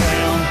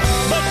downtown,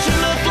 but you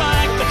look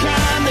like the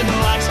kind that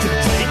likes to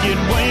take it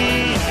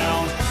way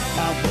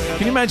down.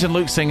 Can you imagine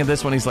Luke singing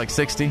this when he's like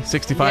 60,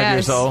 65 Yes.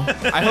 years old?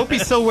 I hope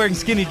he's still wearing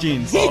skinny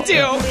jeans. Me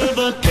too.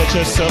 Catch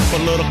yourself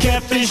a little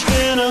catfish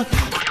dinner.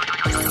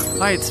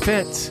 Hi, it's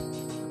Fitz.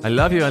 I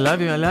love you, I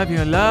love you, I love you,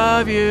 I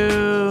love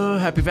you.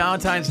 Happy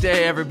Valentine's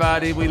Day,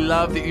 everybody. We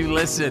love that you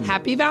listen.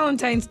 Happy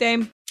Valentine's Day.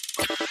 And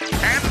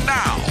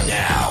now.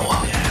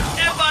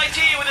 FIT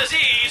with a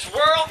Z's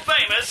world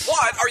famous.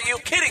 What are you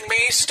kidding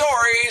me?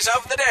 Stories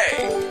of the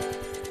day.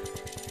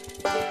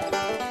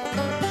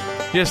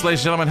 Yes, ladies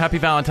and gentlemen, happy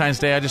Valentine's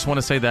Day. I just want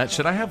to say that.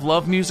 Should I have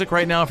love music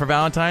right now for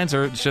Valentine's,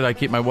 or should I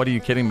keep my what are you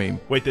kidding me?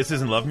 Wait, this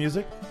isn't love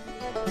music?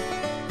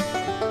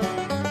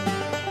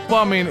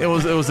 Well, I mean, it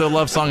was a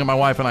love song at my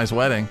wife and I's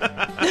wedding.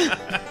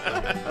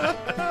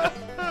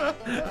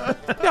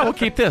 Yeah, we'll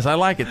keep this. I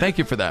like it. Thank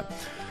you for that.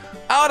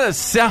 Out of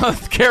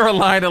South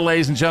Carolina,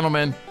 ladies and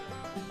gentlemen,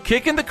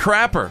 kicking the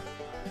crapper.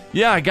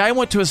 Yeah, a guy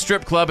went to a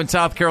strip club in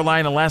South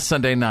Carolina last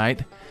Sunday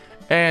night,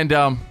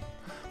 and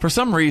for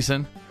some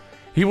reason,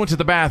 he went to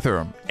the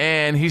bathroom,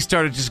 and he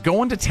started just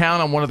going to town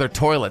on one of their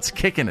toilets,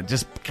 kicking it,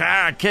 just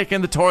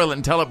kicking the toilet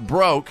until it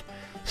broke,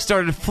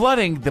 started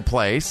flooding the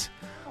place,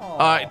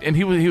 and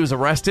he was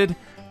arrested.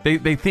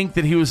 They think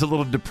that he was a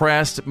little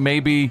depressed.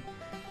 Maybe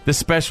the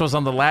specials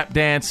on the lap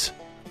dance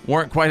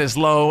weren't quite as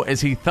low as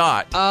he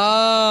thought.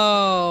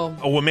 Oh,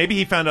 well, maybe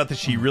he found out that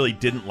she really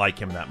didn't like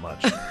him that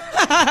much.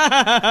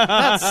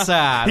 That's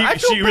sad.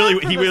 He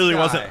really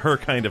wasn't her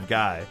kind of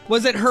guy.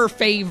 was it her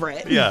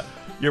favorite? Yeah,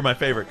 you're my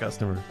favorite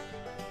customer.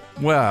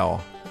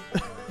 Well,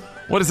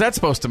 what is that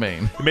supposed to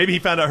mean? Maybe he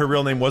found out her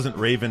real name wasn't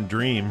Raven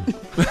Dream.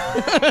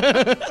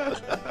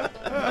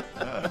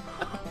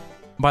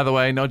 By the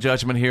way, no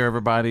judgment here,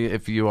 everybody.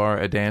 If you are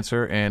a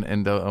dancer and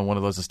in one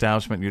of those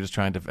establishments, you're just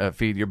trying to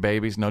feed your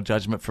babies, no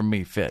judgment from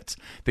me, Fitz.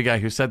 The guy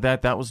who said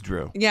that was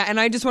Drew. Yeah, and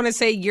I just want to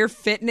say your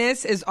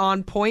fitness is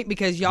on point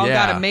because y'all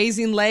got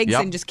amazing legs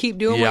and just keep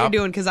doing what you're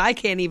doing because I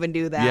can't even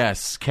do that.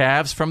 Yes,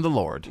 calves from the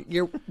Lord.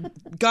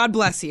 God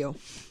bless you.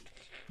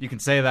 You can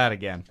say that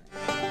again.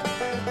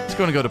 It's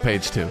going to go to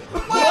page 2.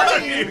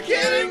 What are you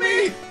kidding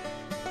me?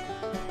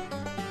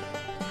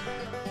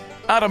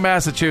 Out of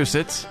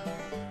Massachusetts.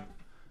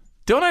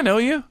 Don't I know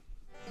you?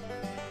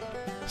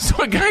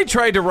 So a guy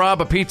tried to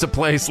rob a pizza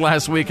place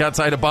last week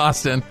outside of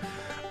Boston,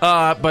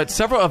 but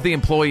several of the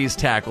employees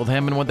tackled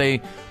him, and when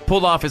they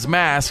pulled off his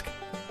mask,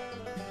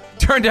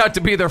 turned out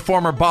to be their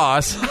former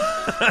boss.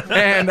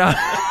 And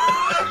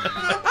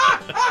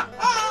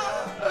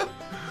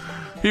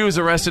he was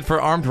arrested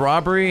for armed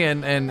robbery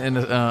and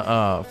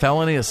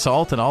felony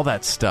assault and all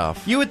that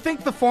stuff. You would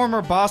think the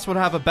former boss would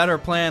have a better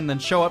plan than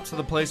show up to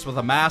the place with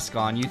a mask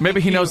on. Maybe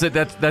he knows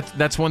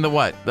that's when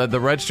the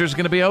register's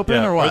going to be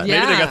open or what?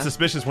 Maybe they got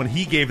suspicious when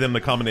he gave them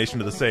the combination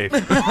to the safe.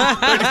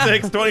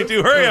 36,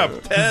 22, hurry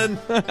up, 10.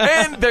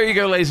 And there you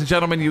go, ladies and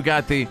gentlemen. You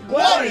got the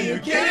What are you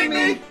kidding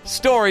me?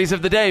 stories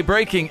of the day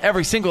breaking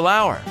every single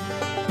hour.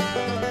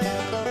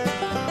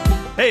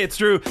 Hey, it's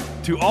Drew.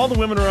 To all the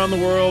women around the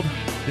world,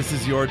 this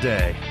is your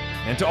day.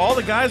 And to all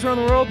the guys around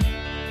the world,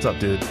 what's up,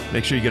 dude?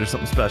 Make sure you get her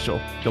something special.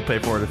 He'll pay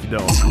for it if you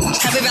don't.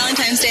 Happy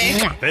Valentine's Day.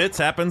 Fitz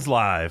happens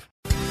live.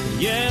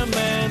 Yeah,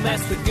 man,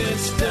 that's the good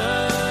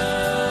stuff.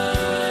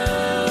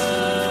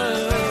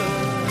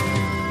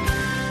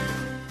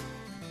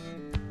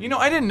 You know,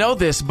 I didn't know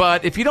this,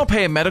 but if you don't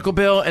pay a medical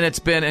bill and it's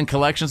been in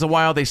collections a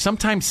while, they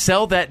sometimes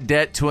sell that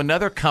debt to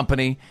another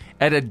company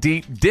at a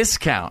deep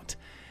discount.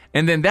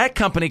 And then that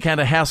company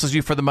kind of hassles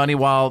you for the money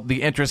while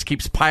the interest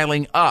keeps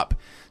piling up.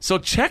 So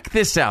check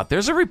this out.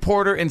 There's a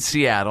reporter in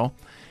Seattle.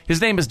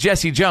 His name is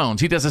Jesse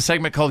Jones. He does a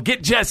segment called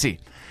Get Jesse.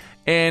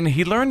 And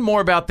he learned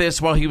more about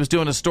this while he was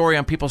doing a story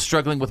on people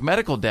struggling with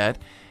medical debt.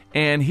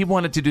 And he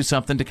wanted to do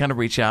something to kind of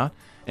reach out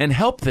and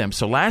help them.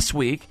 So last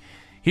week,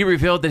 he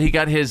revealed that he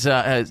got his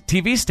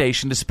TV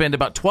station to spend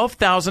about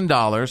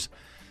 $12,000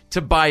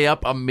 to buy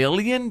up $1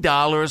 million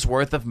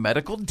worth of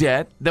medical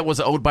debt that was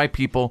owed by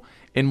people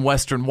in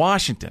Western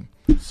Washington.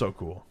 So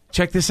cool.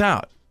 Check this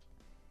out.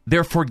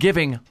 they're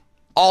forgiving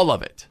all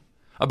of it.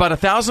 About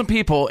 1,000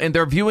 people in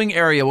their viewing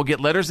area will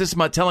get letters this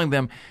month telling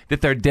them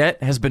that their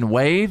debt has been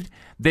waived.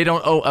 They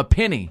don't owe a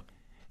penny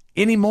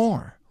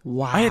anymore.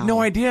 Wow. I had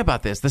no idea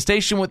about this. The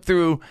station went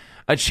through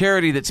a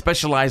charity that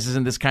specializes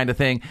in this kind of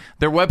thing.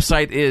 Their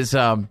website is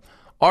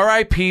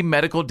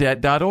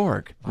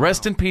ripmedicaldebt.org.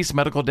 Rest in peace,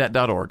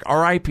 medicaldebt.org.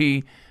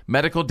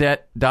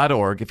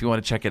 ripmedicaldebt.org if you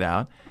want to check it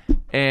out.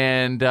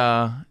 And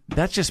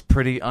that's just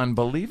pretty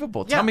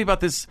unbelievable. Tell me about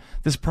this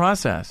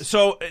process.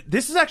 So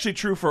this is actually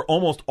true for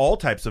almost all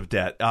types of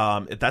debt.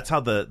 That's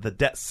how the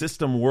debt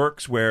system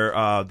works,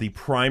 where the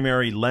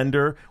primary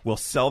lender will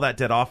sell that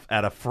debt off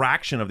at a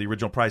fraction of the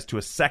original price to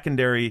a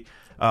secondary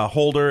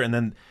holder, and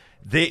then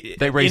they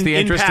raise the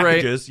interest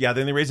rate. Yeah,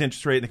 then they raise the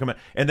interest rate, and they come in,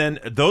 and then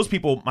those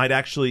people might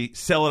actually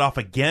sell it off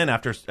again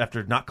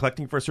after not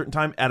collecting for a certain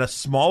time at a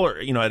smaller,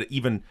 at an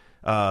even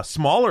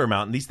smaller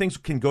amount. And these things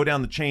can go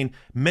down the chain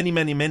many,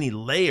 many, many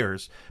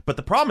layers. But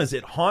the problem is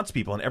it haunts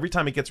people, and every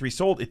time it gets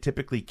resold, it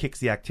typically kicks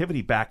the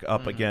activity back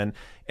up again.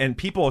 And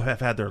people have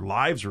had their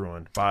lives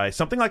ruined by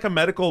something like a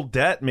medical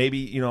debt.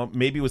 Maybe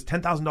it was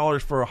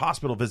 $10,000 for a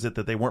hospital visit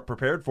that they weren't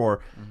prepared for,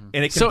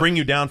 and it can bring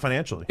you down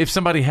financially. If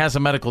somebody has a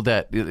medical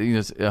debt,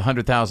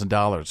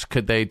 $100,000,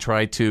 could they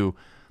try to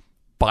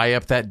buy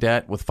up that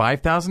debt with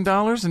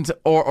 $5,000,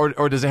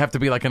 or does it have to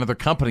be like another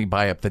company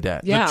buy up the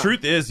debt? The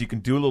truth is, you can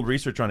do a little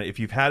research on it. If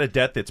you've had a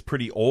debt that's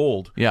pretty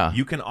old,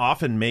 you can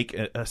often make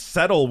a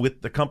settle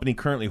with the company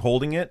currently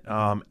holding it.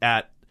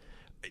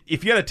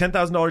 If you had a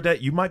 $10,000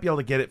 debt, you might be able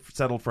to get it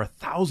settled for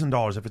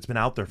 $1,000 if it's been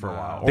out there for a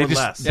while, or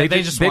less. They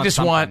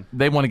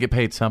want to get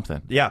paid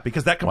something. Yeah,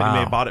 because that company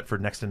may have bought it for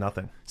next to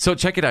nothing. So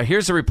check it out.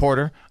 Here's a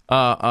reporter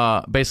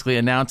basically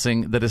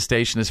announcing that a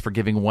station is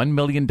forgiving $1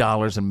 million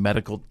in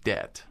medical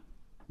debt.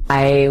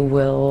 I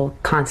will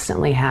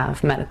constantly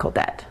have medical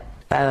debt.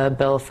 A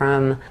bill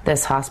from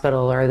this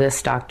hospital or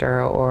this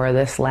doctor or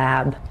this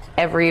lab.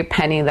 Every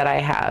penny that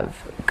I have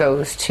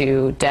goes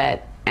to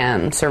debt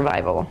and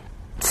survival.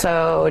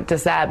 So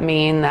does that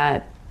mean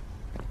that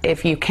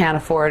if you can't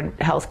afford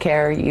health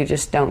care, you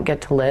just don't get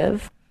to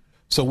live?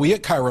 So we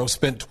at Cairo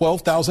spent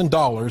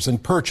 $12,000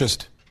 and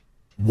purchased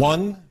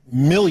 $1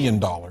 million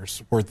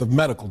worth of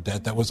medical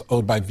debt that was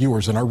owed by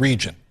viewers in our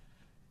region.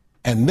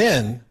 And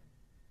then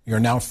you're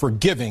now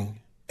forgiving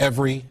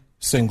every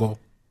single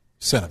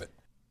cent of it.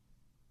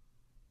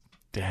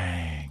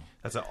 Dang.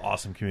 That's an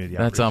awesome community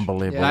outreach. That's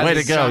unbelievable. Yeah, way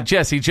to go,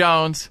 Jesse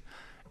Jones.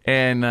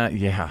 And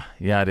yeah,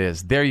 it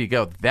is. There you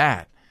go.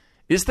 That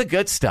is the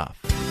good stuff.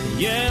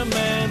 Yeah,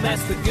 man,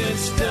 that's the good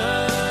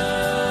stuff.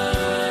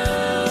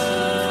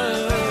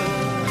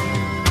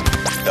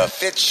 The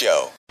Fitz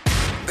Show.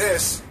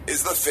 This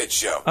is The Fitz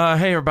Show.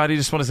 Hey, everybody.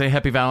 Just want to say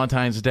Happy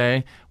Valentine's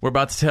Day. We're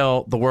about to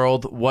tell the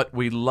world what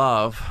we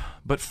love.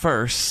 But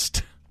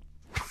first...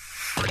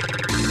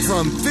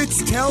 From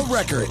Fitz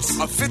Records,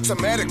 a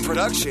Fitz-O-Matic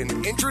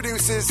production,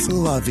 introduces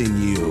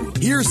Loving You.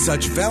 Here's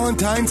such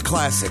Valentine's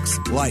classics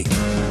like...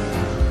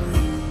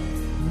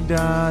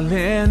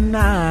 Darling,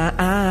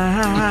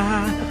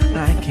 I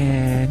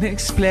can't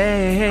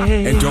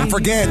explain. And don't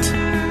forget...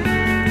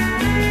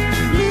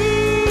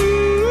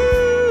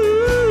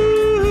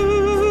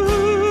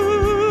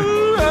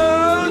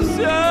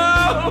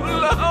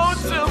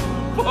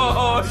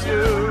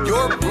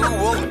 Your boo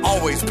will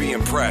always be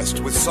impressed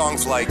with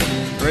songs like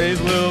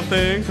Crazy Little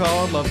Thing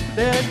Called Love.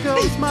 There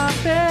goes my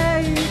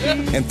baby.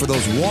 And for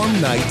those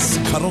warm nights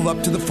cuddled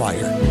up to the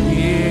fire.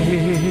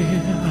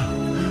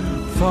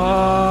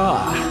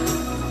 Far,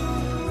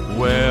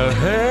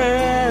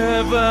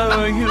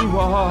 wherever you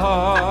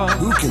are.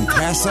 Who can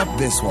pass up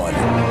this one?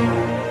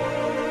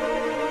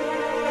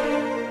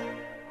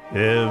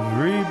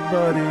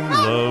 Everybody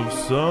loves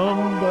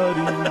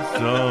somebody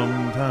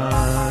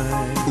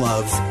sometime.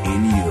 Love's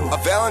in You. A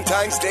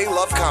Valentine's Day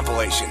love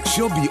compilation.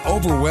 She'll be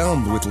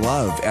overwhelmed with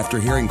love after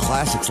hearing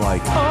classics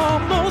like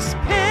Almost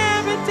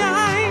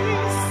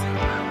paradise,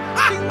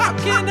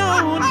 knocking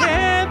on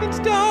heaven's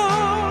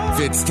door.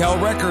 Fitz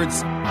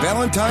Records,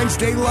 Valentine's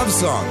Day love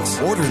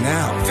songs. Order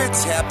now.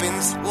 Fitz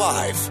happens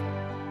live.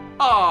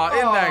 Oh,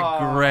 isn't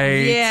that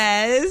great?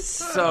 Yes.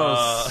 So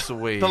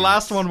sweet. The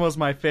last one was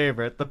my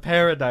favorite, the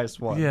Paradise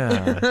one.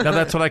 Yeah. Now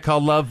that's what I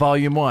call Love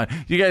Volume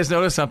 1. You guys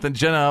notice something?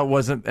 Jenna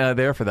wasn't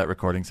there for that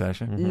recording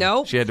session.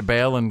 Nope. She had to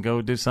bail and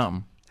go do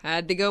something.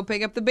 Had to go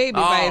pick up the baby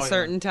by a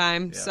certain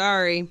time. Yeah.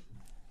 Sorry.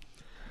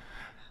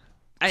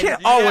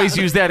 Can't always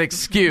use that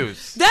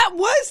excuse. That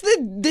was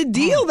the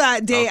deal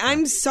that day. Okay.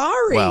 I'm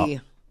sorry. Well,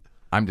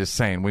 I'm just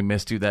saying, we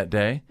missed you that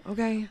day.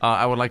 Okay.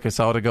 I would like us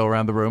all to go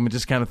around the room and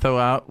just kind of throw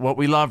out what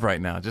we love right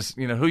now. Just,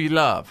 who you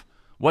love,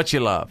 what you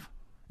love.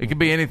 It could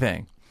be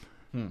anything.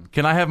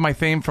 Can I have my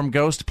theme from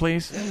Ghost,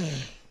 please?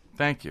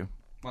 Thank you.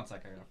 1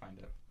 second, I gotta find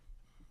it.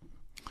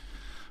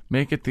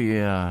 Make it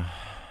the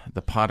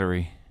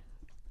pottery.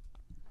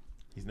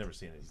 He's never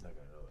seen it. He's not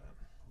going to know that.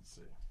 Let's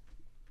see.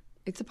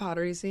 It's a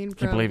pottery scene. I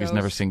can't believe he's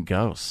never seen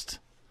Ghost.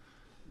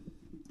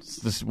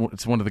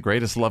 It's one of the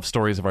greatest love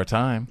stories of our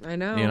time. I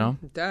know. You know?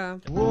 Duh.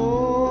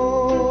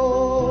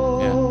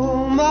 Yeah.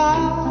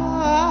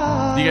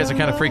 You guys are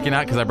kind of freaking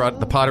out because I brought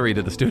the pottery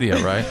to the studio,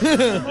 right?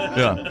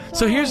 Yeah.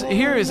 So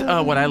here is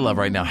what I love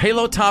right now.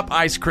 Halo Top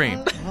ice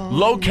cream.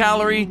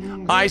 Low-calorie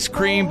ice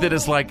cream that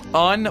is like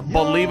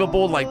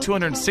unbelievable, like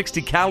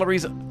 260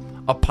 calories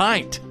a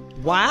pint.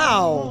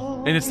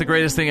 Wow. And it's the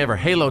greatest thing ever.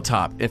 Halo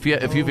Top. If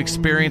you've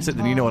experienced it,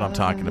 then you know what I'm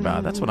talking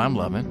about. That's what I'm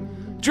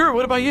loving. Drew,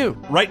 what about you?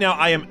 Right now,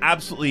 I am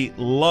absolutely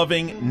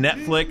loving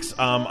Netflix.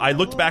 I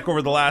looked back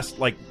over the last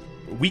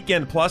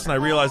weekend plus, and I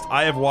realized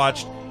I have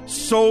watched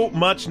so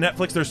much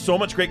Netflix. There's so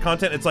much great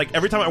content. It's like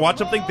every time I watch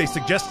something, they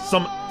suggest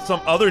some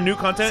other new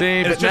content,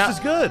 and it's just as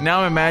good.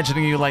 Now I'm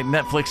imagining you like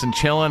Netflix and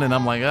chilling, and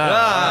I'm like,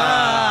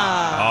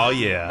 oh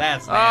yeah,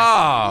 that's nasty.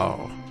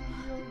 Oh.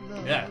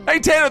 Yeah. Hey,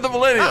 Tanner the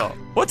Millennial.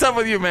 What's up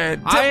with you, man?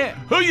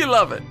 Who you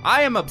loving?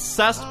 I am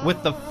obsessed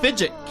with the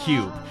fidget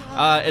cube.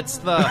 It's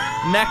the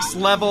next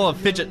level of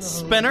fidget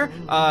spinner.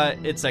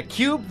 It's a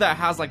cube that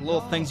has like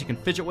little things you can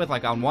fidget with.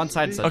 Like on one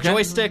side it's a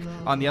joystick,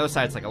 on the other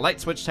side it's like a light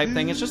switch type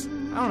thing. It's just,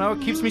 I don't know,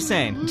 it keeps me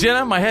sane.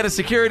 Jenna, my head of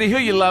security, who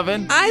you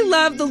loving? I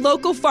love the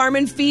local farm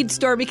and feed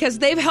store because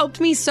they've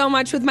helped me so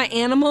much with my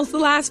animals the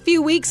last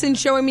few weeks and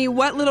showing me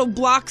what little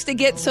blocks to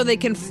get so they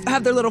can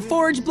have their little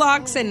forage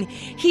blocks and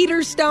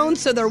heater stones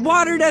so their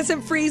water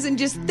doesn't freeze. And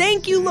just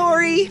thank you,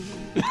 Lori.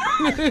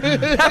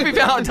 Happy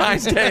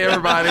Valentine's Day,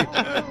 everybody.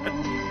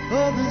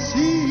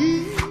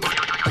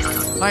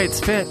 Hi, it's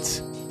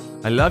Fitz.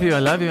 I love you, I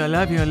love you, I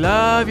love you, I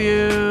love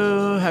you.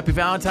 Happy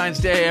Valentine's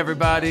Day,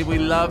 everybody. We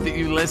love that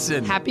you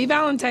listen. Happy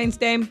Valentine's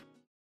Day.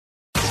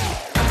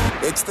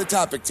 It's the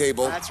topic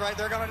table. That's right,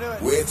 they're going to do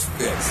it. With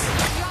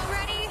Fitz. Y'all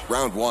ready?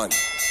 Round 1.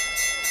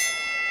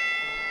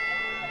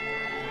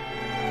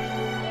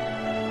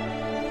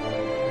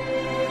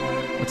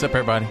 What's up,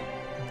 everybody?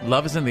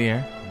 Love is in the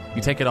air.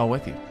 You take it all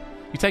with you.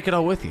 You take it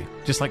all with you.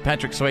 Just like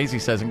Patrick Swayze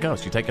says in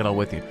Ghost, you take it all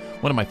with you.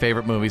 One of my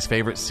favorite movies,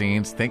 favorite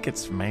scenes. Think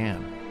it's,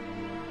 man,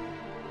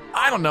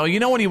 I don't know.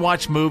 You know when you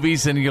watch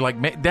movies and you're like,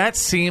 man, that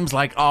seems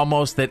like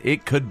almost that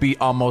it could be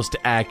almost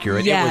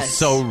accurate. Yes. It was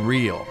so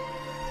real.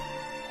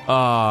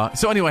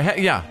 So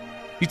anyway, yeah.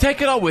 You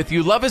take it all with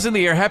you. Love is in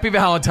the air. Happy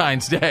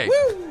Valentine's Day.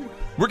 Woo!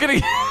 We're going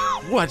to...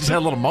 I just had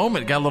a little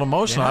moment. Got a little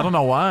emotional. Yeah. I don't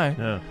know why.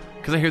 Yeah.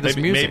 Because I hear this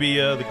music. Maybe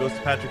the ghost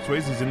of Patrick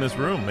Swayze is in this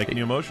room, making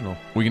you emotional.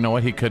 Well, you know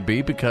what? He could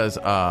be, because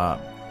I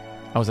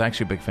was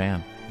actually a big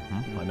fan.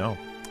 Mm-hmm. I know.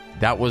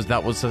 That was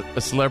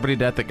a celebrity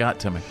death that got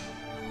to me.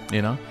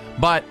 You know?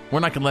 But we're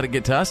not going to let it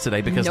get to us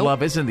today, because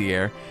love is in the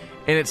air.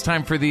 And it's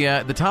time for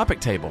the topic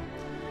table.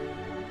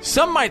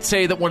 Some might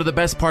say that one of the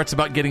best parts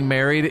about getting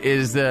married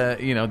is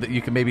that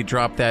you can maybe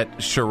drop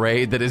that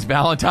charade that is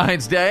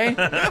Valentine's Day. And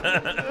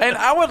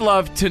I would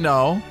love to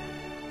know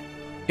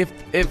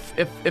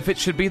if it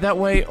should be that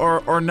way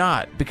or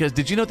not. Because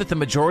did you know that the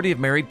majority of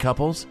married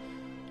couples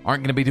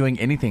aren't going to be doing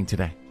anything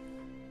today?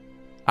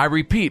 I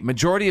repeat,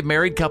 majority of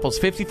married couples,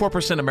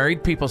 54% of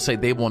married people say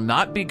they will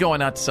not be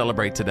going out to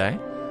celebrate today.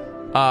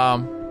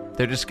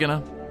 They're just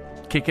going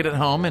to kick it at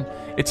home, and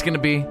it's going to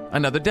be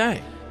another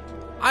day.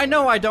 I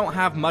know I don't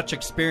have much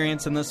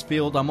experience in this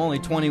field. I'm only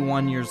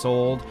 21 years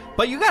old.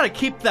 But you got to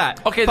keep that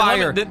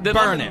fire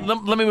burning.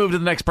 Let me move to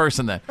the next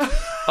person then.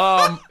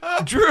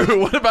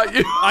 Drew, what about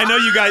you? I know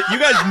you guys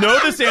know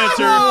this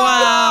answer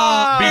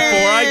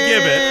before I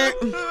give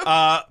it.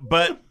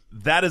 But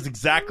that is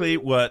exactly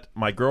what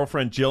my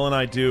girlfriend Jill and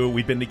I do.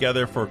 We've been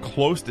together for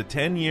close to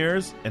 10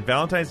 years, and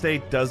Valentine's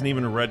Day doesn't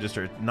even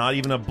register. Not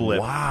even a blip.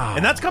 Wow.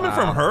 And that's coming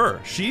from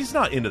her. She's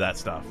not into that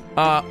stuff.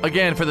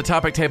 Again, for the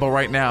topic table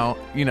right now,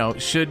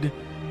 should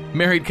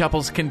married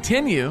couples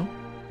continue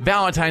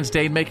Valentine's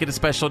Day, make it a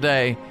special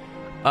day,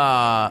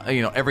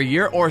 every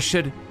year, or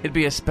should it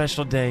be a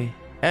special day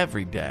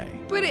every day?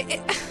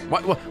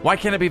 But why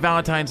can't it be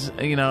Valentine's,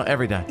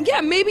 every day? Yeah,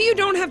 maybe you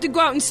don't have to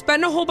go out and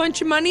spend a whole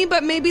bunch of money,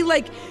 but maybe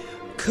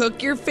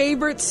cook your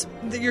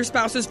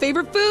spouse's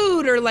favorite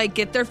food, or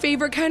get their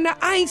favorite kind of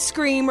ice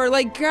cream, or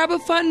grab a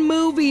fun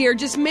movie, or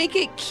just make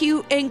it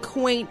cute and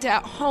quaint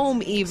at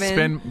home.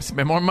 Even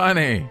spend more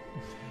money.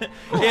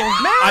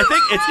 I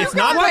think it's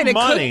not the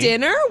money. Cook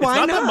dinner? Why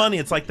it's not the money.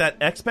 It's like that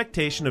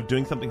expectation of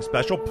doing something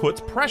special puts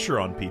pressure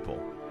on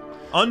people.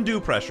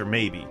 Undue pressure,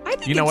 maybe.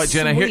 You know what,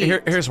 Jenna?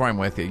 Here's where I'm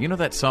with you. You know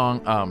that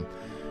song? I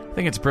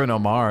think it's Bruno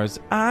Mars.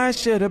 I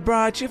should have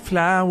brought you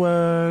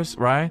flowers,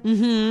 right?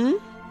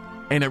 Mm-hmm.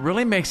 And it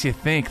really makes you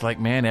think,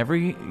 man,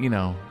 every,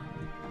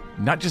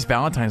 not just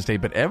Valentine's Day,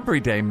 but every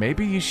day,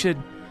 maybe you should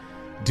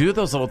do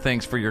those little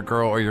things for your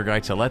girl or your guy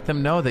to let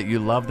them know that you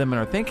love them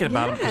and are thinking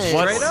about them.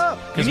 Straight up.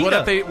 Because what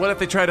if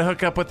they try to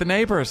hook up with the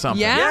neighbor or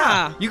something?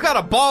 Yeah. You got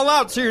to ball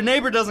out so your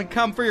neighbor doesn't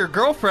come for your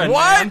girlfriend.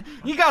 What? Man.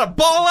 You got to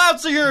ball out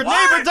so your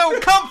neighbor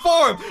don't come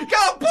for him. You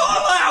got to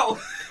ball out.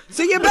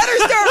 So you better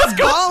start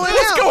balling out.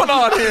 What's going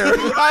on here?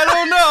 I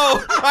don't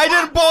know. I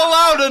didn't ball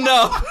out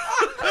enough.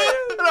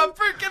 And I'm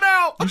freaking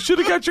out. You should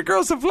have got your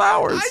girl some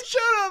flowers. I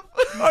should have.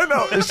 I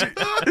know. Is she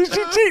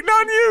cheating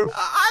on you?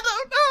 I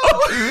don't know.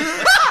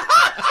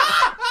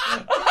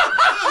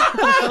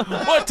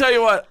 Well, I'll tell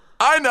you what.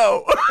 I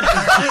know.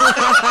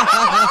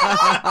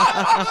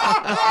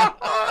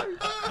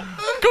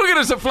 Go get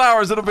her some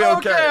flowers. It'll be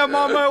okay. Okay, I'm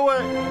on my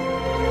way.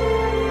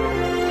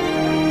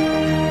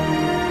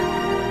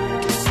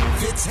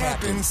 Fitz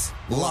happens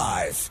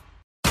live.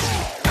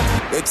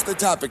 It's the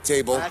topic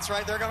table. That's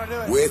right, they're going to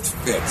do it. With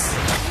Fitz.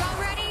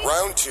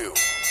 Round 2.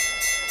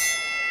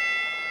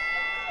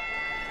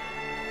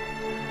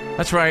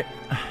 That's right.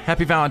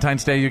 Happy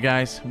Valentine's Day, you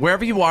guys.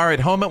 Wherever you are,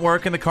 at home, at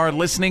work, in the car,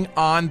 listening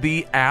on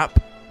the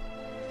app.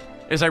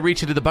 As I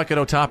reach into the bucket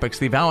o' topics,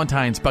 the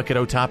Valentine's bucket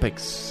o'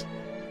 topics.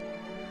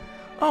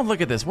 Oh,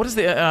 look at this. What's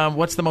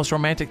the most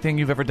romantic thing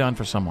you've ever done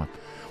for someone?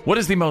 What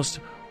is the most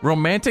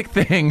romantic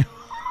thing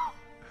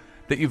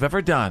that you've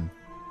ever done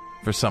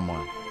for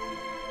someone?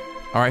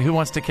 All right, who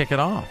wants to kick it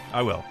off?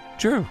 I will.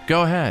 Drew,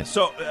 go ahead.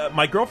 So,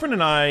 my girlfriend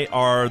and I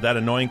are that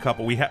annoying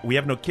couple. We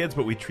have no kids,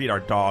 but we treat our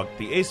dog,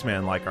 the Ace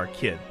Man, like our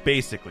kid,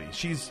 basically.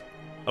 She's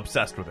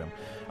obsessed with him.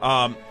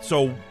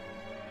 So,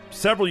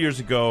 several years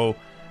ago,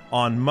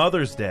 on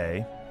Mother's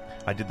Day,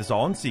 I did this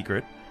all in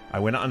secret.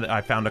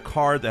 I found a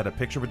card that had a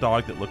picture of a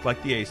dog that looked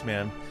like the Ace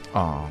Man.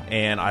 Aww.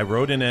 And I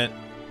wrote in it,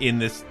 in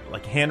this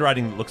like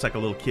handwriting that looks like a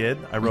little kid,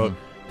 I wrote,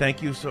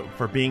 "Thank you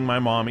for being my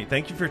mommy.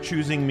 Thank you for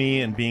choosing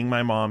me and being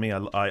my mommy.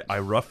 I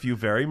rough you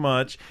very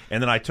much."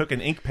 And then I took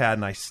an ink pad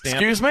and I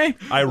stamped. Excuse me?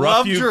 I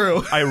rough you.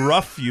 Drew. I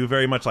rough you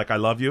very much like I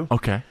love you.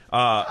 Okay.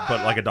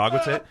 But like a dog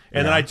would say it.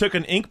 And then I took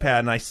an ink pad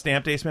and I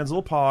stamped Ace Man's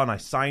little paw and I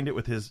signed it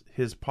with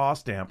his paw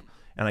stamp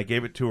and I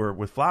gave it to her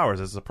with flowers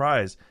as a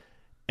surprise.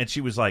 And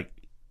she was like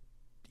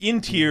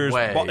in tears.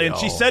 And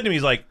she said to me,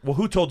 "He's like, well,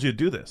 who told you to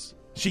do this?"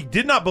 She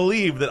did not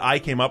believe that I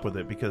came up with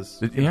it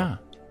because yeah.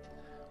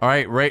 All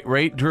right,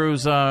 rate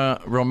Drew's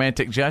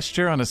romantic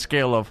gesture on a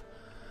scale of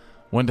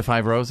 1 to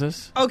 5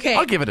 roses. Okay.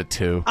 I'll give it a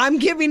 2. I'm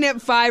giving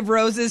it 5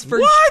 roses for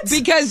What?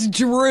 Because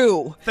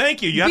Drew.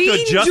 Thank you. You have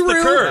to adjust Drew, the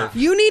curve.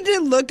 You need to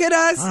look at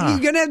us. You're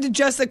going to have to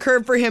adjust the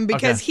curve for him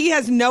because he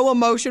has no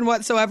emotion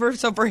whatsoever.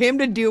 So for him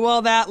to do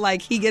all that,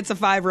 like, he gets a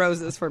 5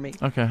 roses for me.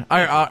 Okay.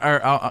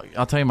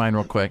 I'll tell you mine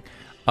real quick.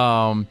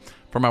 For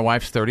my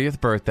wife's 30th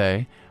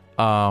birthday,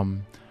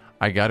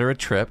 I got her a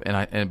trip,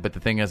 but the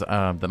thing is,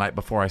 the night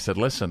before I said,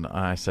 "Listen,"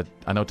 I said,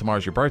 "I know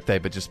tomorrow's your birthday,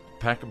 but just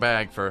pack a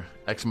bag for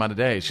X amount of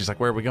days." She's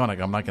like, "Where are we going?" I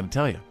go, "I'm not going to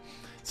tell you."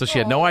 So she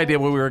had no idea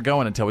where we were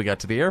going until we got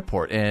to the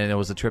airport, and it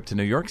was a trip to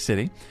New York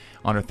City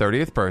on her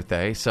 30th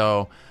birthday.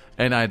 So,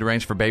 and I'd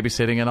arranged for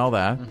babysitting and all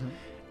that.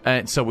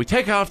 And so we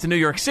take off to New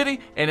York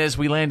City, and as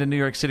we land in New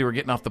York City, we're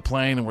getting off the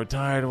plane, and we're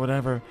tired or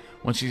whatever.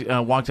 When she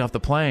walked off the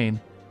plane,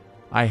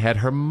 I had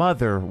her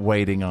mother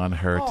waiting on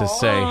her to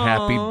say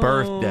happy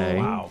birthday.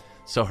 Wow.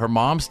 So her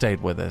mom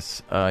stayed with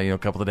us, a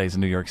couple of days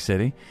in New York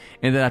City.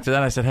 And then after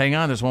that, I said, "Hang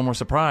on, there's one more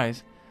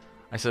surprise."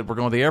 I said, "We're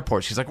going to the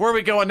airport." She's like, "Where are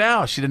we going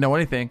now?" She didn't know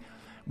anything.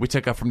 We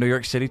took off from New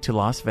York City to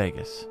Las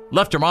Vegas.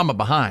 Left her mama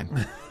behind.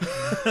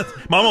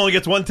 Mom only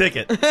gets one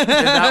ticket.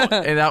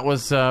 and that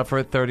was for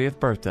her 30th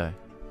birthday.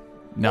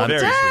 Not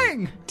very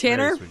dang! sweet.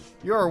 Tanner?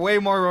 You're way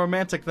more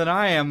romantic than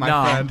I am, my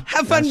friend.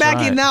 Have fun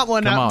backing that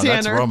one Come up, on,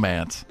 Tanner. That's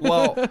romance.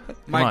 Well,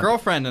 my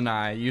girlfriend and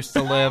I used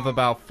to live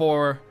about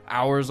 4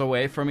 hours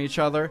away from each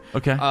other.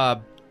 Okay.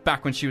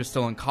 Back when she was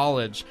still in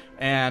college.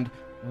 And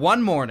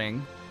one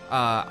morning,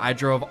 I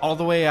drove all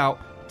the way out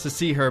to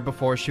see her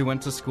before she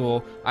went to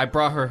school. I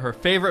brought her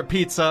favorite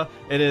pizza.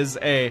 It is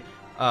a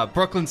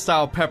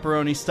Brooklyn-style,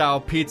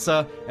 pepperoni-style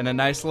pizza and a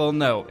nice little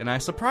note. And I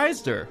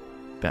surprised her.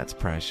 That's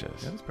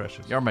precious. That's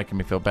precious. You're making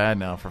me feel bad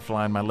now for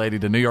flying my lady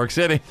to New York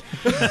City.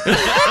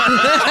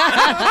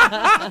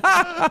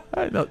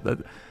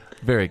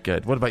 Very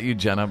good. What about you,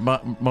 Jenna?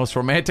 Most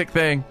romantic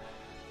thing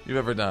you've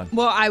ever done?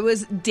 Well, I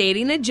was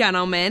dating a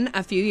gentleman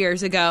a few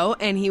years ago,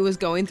 and he was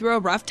going through a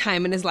rough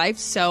time in his life.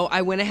 So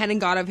I went ahead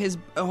and got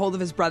a hold of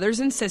his brothers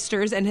and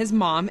sisters and his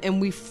mom,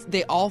 and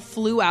they all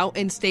flew out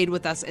and stayed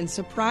with us and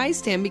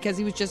surprised him because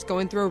he was just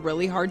going through a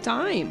really hard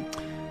time.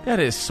 That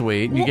is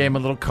sweet. You gave him a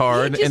little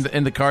card,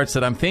 and the card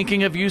said, "I'm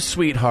thinking of you,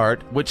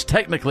 sweetheart," which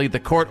technically the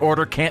court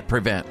order can't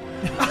prevent.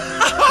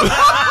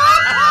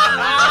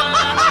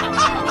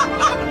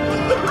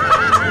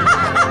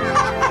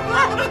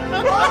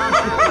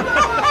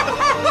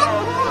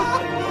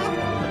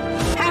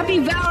 Happy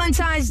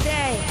Valentine's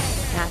Day.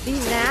 Happy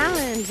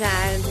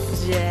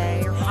Valentine's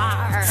Day.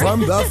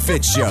 From The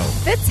Fitz Show.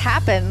 Fitz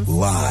happens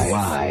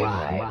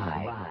Live.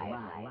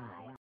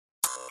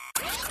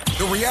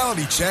 The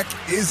reality check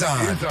is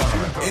on.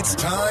 It's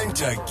time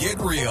to get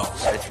real.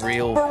 It's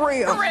real. For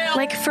real.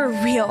 Like for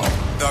real.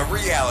 The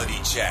reality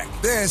check.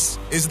 This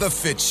is The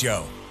Fitz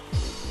Show.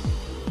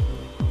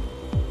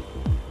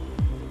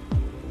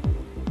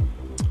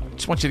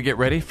 Just want you to get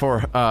ready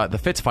for the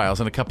Fitz Files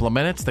in a couple of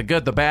minutes. The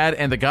good, the bad,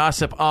 and the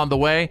gossip on the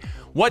way.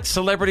 What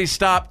celebrities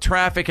stopped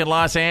traffic in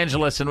Los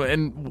Angeles,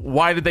 and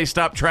why did they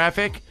stop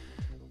traffic?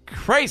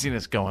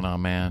 Craziness going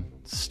on, man.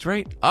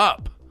 Straight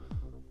up.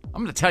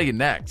 I'm going to tell you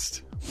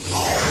next.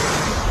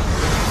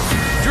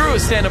 Drew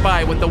is standing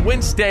by with the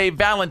Wednesday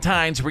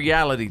Valentine's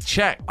reality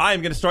check.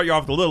 I'm going to start you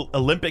off with a little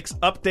Olympics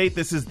update.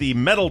 This is the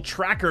medal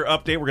tracker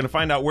update. We're going to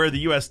find out where the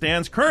U.S.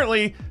 stands.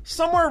 Currently,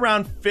 somewhere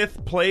around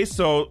 5th place.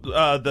 So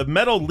the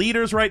medal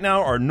leaders right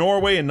now are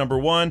Norway in number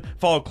 1,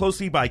 followed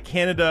closely by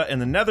Canada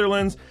and the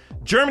Netherlands.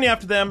 Germany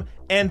after them,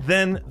 and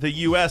then the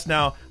U.S.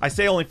 Now, I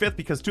say only fifth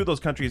because two of those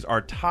countries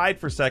are tied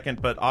for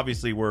second, but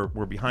obviously we're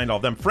behind all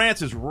of them.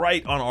 France is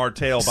right on our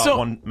tail, about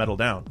one medal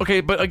down.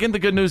 Okay, but again, the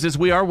good news is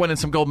we are winning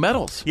some gold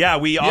medals. Yeah,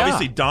 we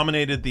obviously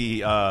dominated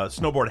the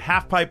snowboard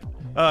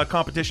halfpipe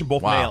competition,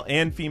 both male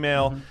and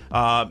female.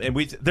 And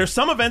there's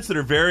some events that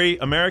are very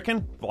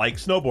American, like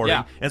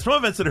snowboarding, and some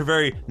events that are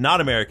very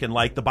not American,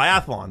 like the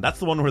biathlon. That's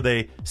the one where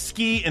they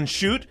ski and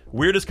shoot.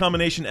 Weirdest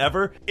combination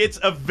ever. It's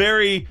a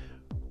very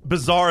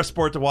bizarre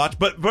sport to watch,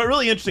 but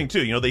really interesting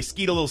too. You know, they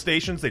ski to little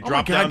stations, they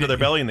drop down to their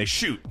belly, and they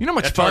shoot. You know how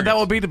much fun that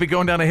would be to be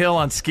going down a hill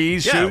on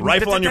skis, shooting?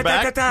 Rifle on your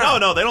back.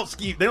 No, they don't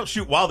ski. They don't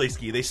shoot while they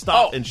ski. They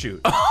stop and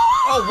shoot.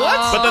 Oh,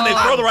 what? But then they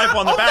throw the rifle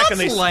on the back and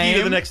they ski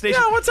to the next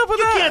station. Yeah, what's up with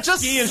that? You can't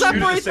just ski and shoot at the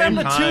separate them same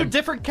to time. two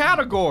different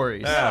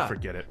categories.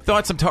 Forget it. Throw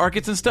out some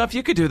targets and stuff.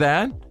 You could do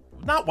that.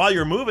 Not while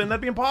you're moving. That'd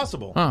be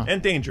impossible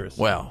and dangerous.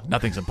 Well,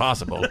 nothing's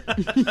impossible.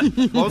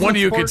 One of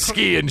you could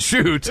ski and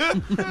shoot.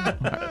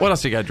 What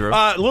else you got, Drew?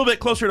 A little bit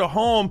closer to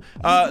home,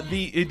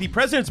 the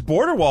president's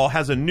border wall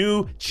has a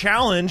new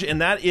challenge, and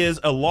that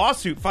is a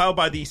lawsuit filed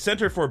by the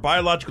Center for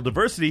Biological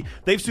Diversity.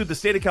 They've sued the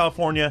state of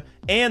California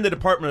and the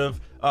Department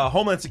of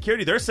Homeland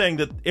Security. They're saying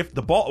that if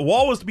the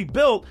wall was to be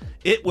built,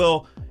 it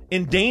will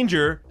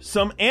endanger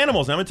some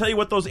animals. And I'm going to tell you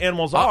what those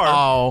animals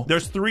are.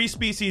 There's 3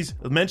 species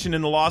mentioned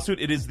in the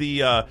lawsuit. It is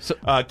the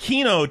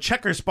Kino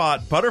checker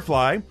spot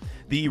butterfly,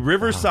 the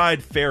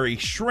Riverside fairy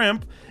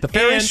shrimp,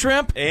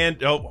 shrimp, and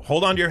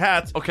hold on to your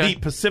hats. Okay, the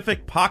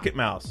Pacific pocket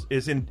mouse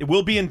it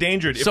will be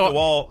endangered if the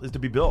wall is to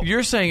be built.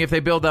 You're saying if they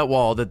build that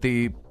wall, that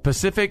the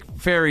Pacific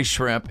fairy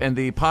shrimp and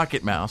the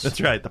pocket mouse, that's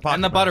right, the pocket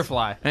and the mouse.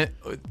 butterfly, and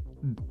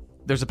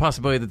there's a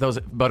possibility that those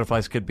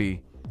butterflies could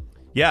be.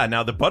 Yeah,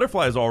 now the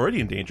butterfly is already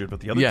endangered,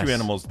 but the other two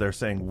animals they're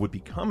saying would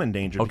become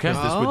endangered because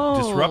this would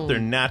disrupt their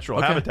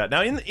natural habitat.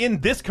 Now, in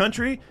this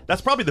country,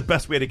 that's probably the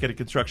best way to get a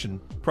construction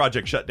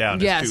project shut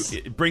down. Is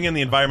to bring in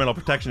the Environmental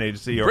Protection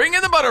Agency or bring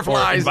in the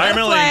butterflies.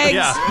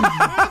 Environmentally,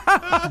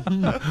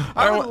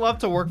 I would love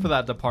to work for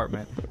that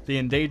department. The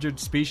endangered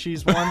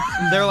species one.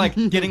 They're like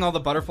getting all the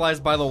butterflies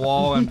by the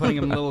wall and putting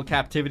them in little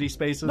captivity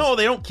spaces. No,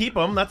 they don't keep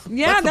them. That's the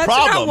that's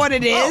problem. not what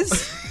it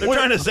is. They're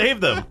trying to save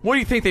them. What do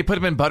you think? They put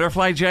them in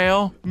butterfly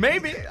jail?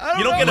 Maybe.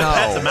 You don't get a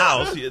pet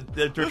mouse.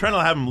 They're trying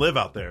to have them live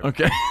out there.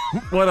 Okay.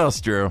 What else,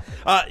 Drew?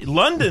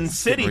 London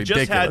City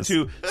just had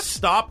to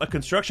stop a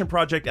construction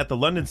project at the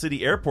London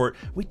City airport.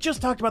 We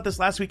just talked about this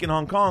last week in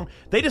Hong Kong.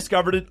 They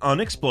discovered an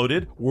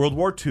unexploded World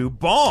War II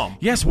bomb.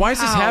 Yes. Why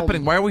is this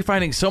happening? Why are we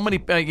finding so many,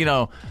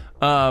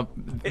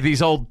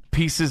 these old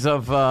pieces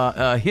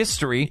of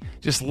history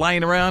just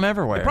lying around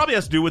everywhere? It probably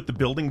has to do with the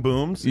building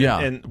booms. Yeah.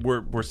 And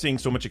we're seeing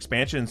so much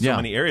expansion in so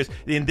many areas.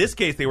 In this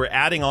case, they were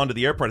adding on to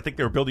the airport. I think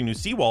they were building new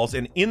seawalls.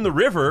 And in the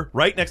river,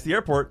 right next to the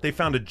airport, they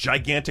found a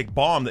gigantic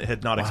bomb that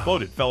had not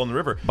exploded, fell in the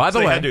river. By the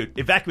way, they had to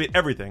evacuate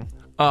everything.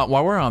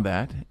 While we're on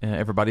that,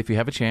 everybody, if you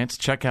have a chance,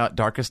 check out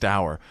Darkest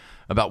Hour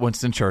about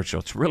Winston Churchill.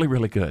 It's really,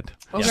 really good.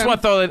 Okay. Just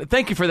want to throw that.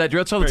 Thank you for that, Drew.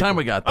 That's all the time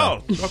we got,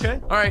 though. Oh, okay.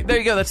 All right, there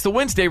you go. That's the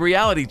Wednesday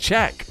reality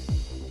check.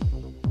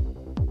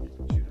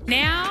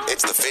 Now,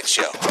 it's the Fitz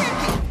Show.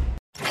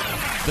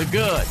 The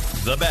good,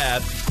 the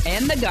bad,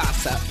 and the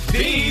gossip.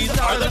 These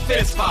are the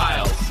Fitz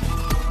Files.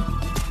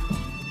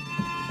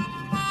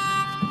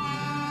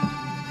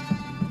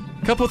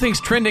 A couple of things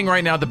trending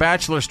right now. The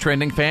Bachelor's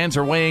trending. Fans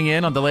are weighing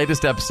in on the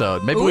latest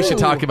episode. Maybe we should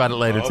talk about it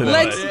later today.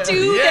 Let's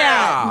do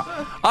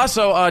that.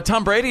 Also,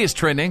 Tom Brady is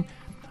trending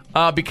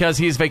because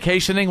he's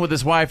vacationing with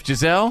his wife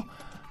Giselle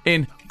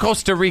in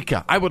Costa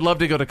Rica. I would love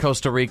to go to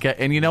Costa Rica.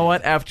 And you know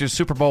what? After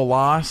Super Bowl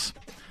loss,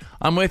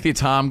 I'm with you,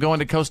 Tom. Going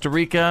to Costa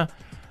Rica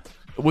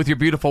with your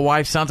beautiful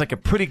wife sounds like a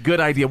pretty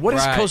good idea. What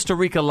is Costa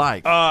Rica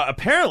like?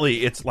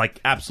 Apparently, it's like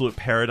absolute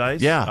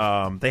paradise.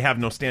 Yeah. They have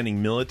no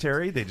standing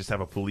military. They just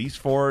have a police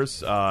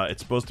force.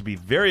 It's supposed to be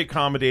very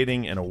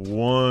accommodating and a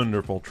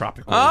wonderful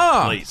tropical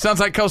place. Sounds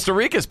like Costa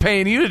Rica's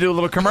paying you to do a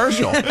little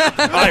commercial.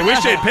 I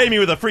wish they'd pay me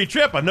with a free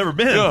trip. I've never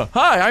been.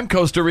 Hi, I'm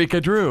Costa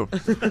Rica Drew.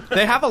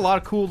 They have a lot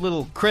of cool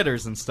little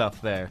critters and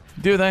stuff there.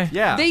 Do they?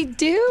 Yeah. They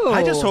do.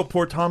 I just hope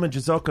poor Tom and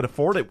Giselle could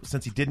afford it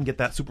since he didn't get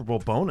that Super Bowl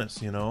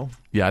bonus, you know?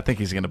 Yeah, I think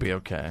he's going to be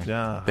okay.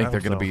 Yeah, I think they're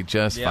going to be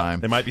just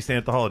fine. They might be staying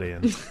at the Holiday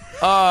Inn.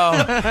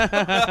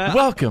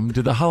 Welcome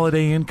to the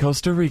Holiday Inn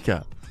Costa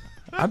Rica.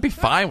 I'd be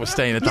fine with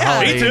staying at the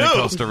Holiday Inn in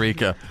Costa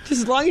Rica.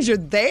 Just as long as you're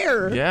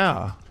there.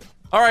 Yeah.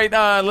 All right,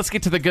 let's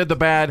get to the good, the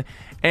bad,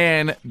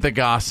 and the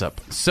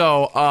gossip.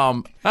 So,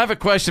 I have a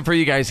question for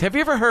you guys. Have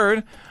you ever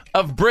heard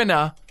of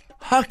Brenna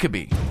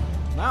Huckabee?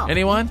 No.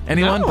 Anyone? No.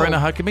 Brenna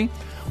Huckabee?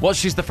 Well,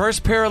 she's the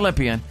first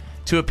Paralympian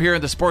to appear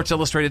in the Sports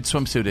Illustrated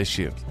swimsuit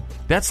issue.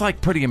 That's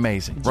like pretty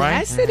amazing, right?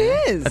 Yes, it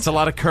is. That's a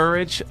lot of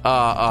courage,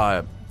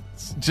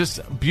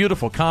 just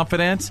beautiful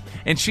confidence,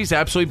 and she's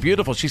absolutely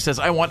beautiful. She says,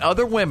 I want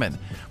other women,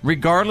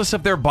 regardless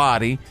of their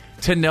body,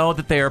 to know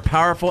that they are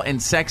powerful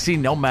and sexy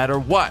no matter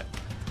what.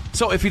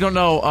 So if you don't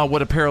know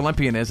what a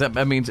Paralympian is,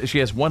 that means she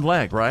has one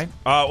leg, right?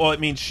 Well, it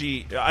means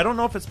I don't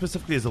know if it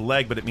specifically is a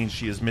leg, but it means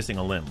she is missing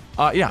a limb.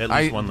 At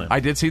least one limb. I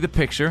did see the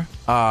picture,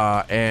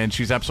 and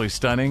she's absolutely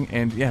stunning.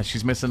 And yeah,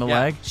 she's missing a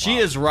leg. She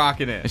is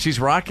rocking it. And she's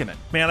rocking it.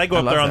 Man, I go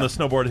up there on the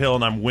snowboard hill,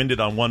 and I'm winded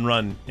on one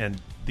run,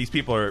 and these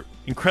people are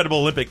incredible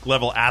Olympic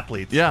level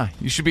athletes. Yeah,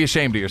 you should be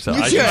ashamed of yourself.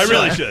 I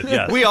really should.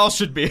 Yes. We all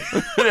should be.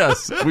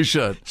 Yes, we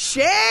should.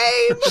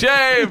 Shame.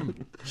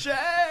 Shame. Shame.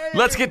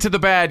 Let's get to the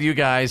bad, you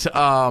guys.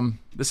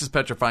 This is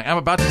petrifying. I'm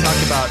about to talk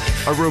about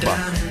Aruba.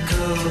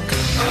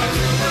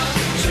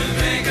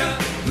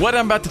 What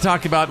I'm about to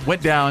talk about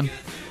went down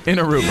in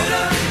Aruba.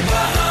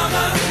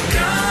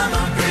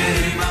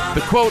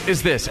 The quote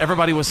is this: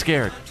 everybody was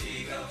scared.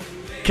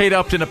 Kate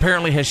Upton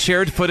apparently has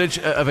shared footage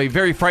of a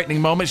very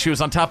frightening moment. She was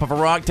on top of a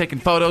rock taking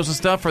photos and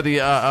stuff for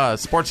the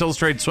Sports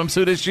Illustrated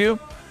swimsuit issue.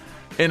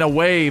 And a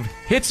wave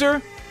hits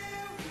her.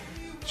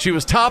 She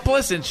was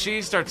topless, and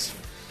she starts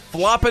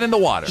flopping in the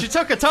water. She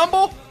took a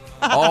tumble?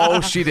 Oh,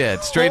 she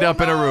did. Straight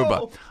up in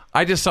Aruba.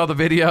 I just saw the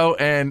video,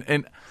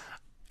 and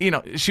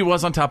she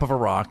was on top of a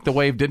rock. The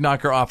wave did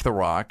knock her off the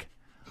rock.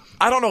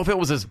 I don't know if it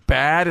was as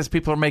bad as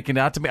people are making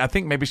out to me. I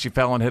think maybe she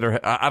fell and hit her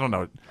head. I don't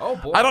know. Oh,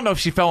 boy. I don't know if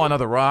she fell on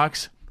other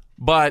rocks.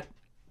 But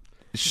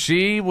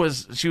she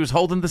was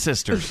holding the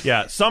sisters.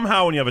 Yeah,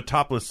 somehow when you have a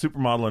topless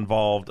supermodel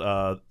involved,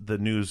 the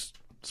news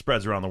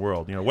spreads around the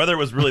world. Whether it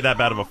was really that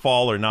bad of a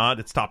fall or not,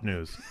 it's top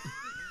news.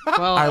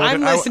 Well,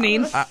 I'm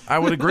listening. I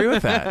would agree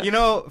with that.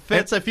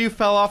 Fitz, if you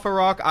fell off a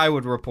rock, I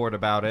would report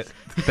about it.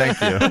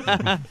 Thank you.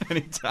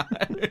 Anytime.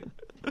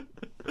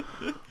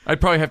 I'd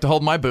probably have to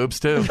hold my boobs,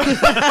 too.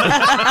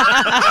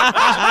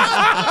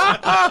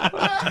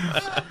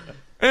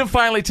 And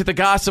finally, to the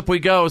gossip we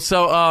go.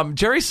 So,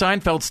 Jerry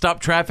Seinfeld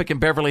stopped traffic in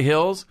Beverly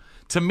Hills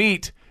to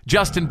meet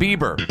Justin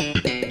Bieber.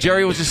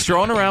 Jerry was just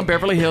strolling around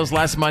Beverly Hills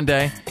last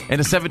Monday, and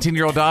a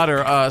 17-year-old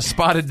daughter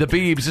spotted the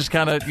Biebs just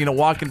kind of,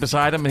 walking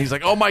beside him, and he's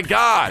like, "Oh my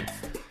God!"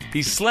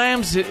 He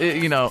slams,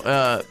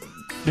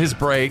 his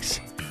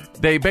brakes.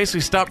 They basically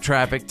stopped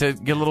traffic to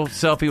get a little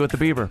selfie with the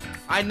Bieber.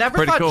 I never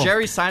Pretty thought cool.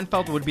 Jerry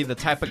Seinfeld would be the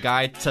type of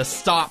guy to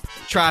stop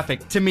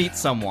traffic to meet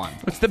someone.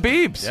 It's the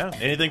Biebs. Yeah,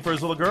 anything for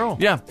his little girl.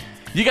 Yeah.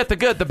 You got the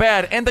good, the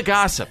bad, and the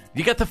gossip.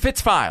 You got the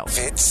Fitz Files.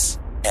 Fitz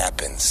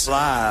happens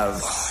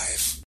Live.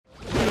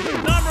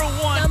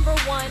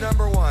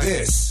 Number one.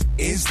 This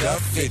is the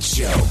Fitz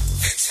Show.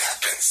 Fitz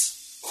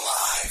happens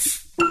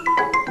live.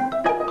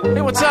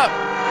 Hey, what's up?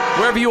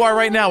 Wherever you are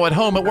right now, at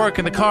home, at work,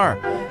 in the car,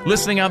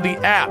 listening on the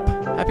app.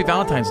 Happy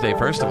Valentine's Day,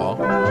 first of all.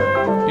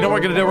 You know what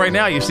we're going to do right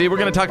now, you see? We're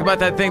going to talk about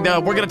that thing.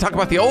 We're going to talk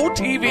about the old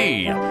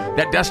TV.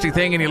 That dusty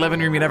thing in your living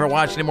room you never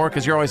watch anymore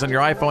because you're always on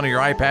your iPhone or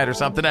your iPad or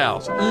something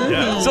else.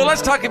 Yeah. So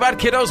let's talk about,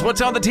 kiddos,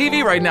 what's on the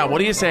TV right now. What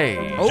do you say?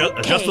 Okay.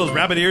 Adjust those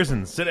rabbit ears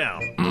and sit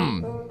down.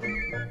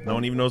 No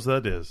one even knows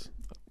what that is.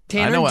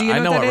 Tanner, I know what that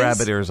is?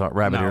 rabbit ears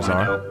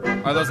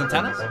are. Are those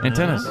antennas?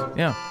 Antennas,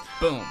 yeah.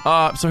 Boom.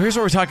 So here's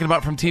what we're talking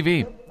about from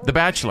TV. The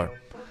Bachelor.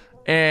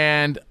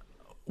 And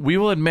we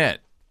will admit,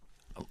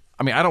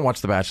 I mean, I don't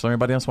watch The Bachelor.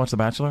 Anybody else watch The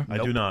Bachelor? I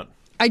do not.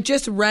 I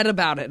just read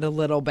about it a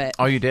little bit.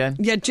 Oh, you did?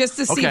 Yeah, just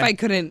to see if I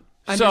couldn't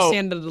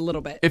understand it a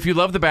little bit. If you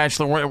love The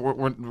Bachelor,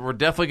 we're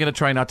definitely going to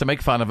try not to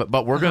make fun of it,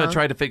 but we're going to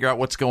try to figure out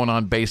what's going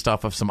on based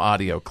off of some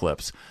audio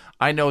clips.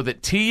 I know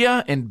that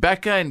Tia and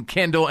Becca and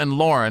Kendall and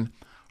Lauren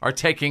are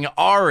taking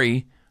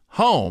Ari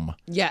home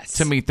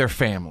to meet their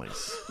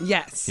families.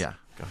 Yes. Yeah,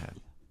 go ahead.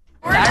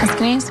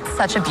 Tuscany is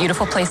such a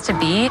beautiful place to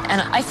be,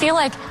 and I feel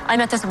like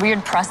I'm at this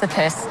weird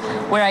precipice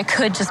where I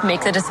could just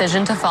make the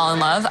decision to fall in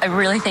love. I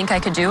really think I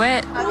could do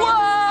it. Whoa!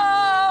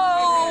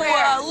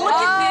 Look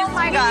at this! Oh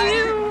my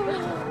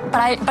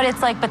God! But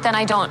it's like, but then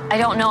I don't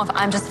know if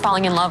I'm just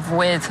falling in love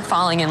with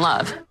falling in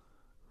love.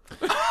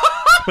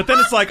 But then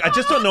it's like, I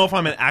just don't know if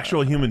I'm an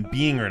actual human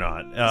being or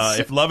not.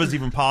 If love is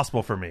even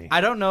possible for me.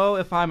 I don't know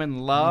if I'm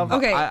in love.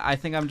 Okay. I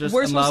think I'm just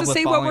We're in love supposed to with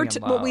say falling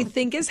in love. what we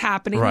think is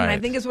happening. Right. And I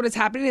think is what is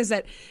happening is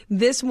that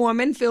this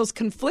woman feels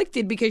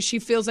conflicted because she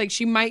feels like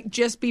she might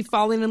just be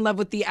falling in love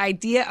with the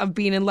idea of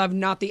being in love,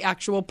 not the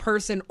actual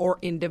person or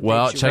individual.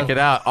 Well, check it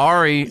out.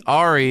 Ari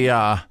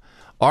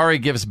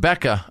gives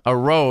Becca a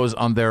rose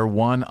on their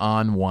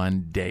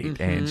one-on-one date,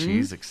 and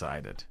she's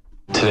excited.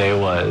 Today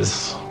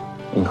was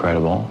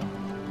incredible.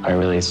 I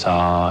really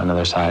saw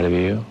another side of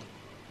you.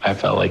 I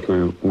felt like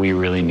we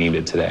really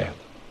needed today.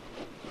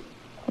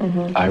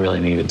 I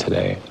really needed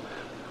today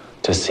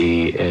to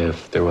see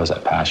if there was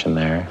that passion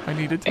there. I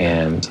needed to.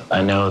 And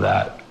I know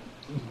that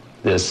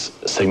this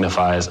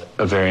signifies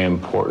a very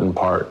important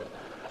part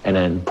and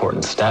an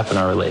important step in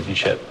our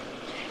relationship.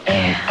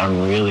 And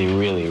I'm really,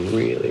 really,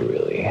 really,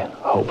 really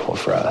hopeful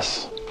for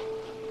us.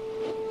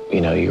 You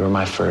know, you were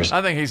my first.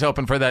 I think he's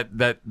hoping for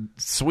that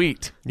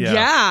sweet.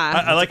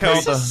 Yeah. I like how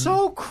This is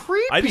so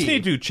creepy. I just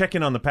need to check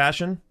in on the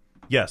passion.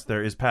 Yes,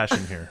 there is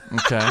passion here.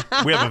 Okay.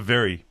 We have a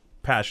very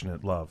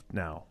passionate love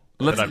now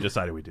that I've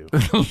decided we do.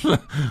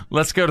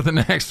 Let's go to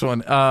the next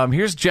one.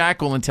 Here's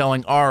Jacqueline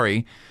telling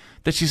Ari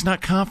that she's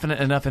not confident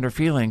enough in her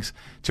feelings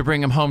to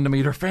bring him home to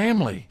meet her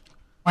family.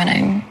 When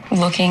I'm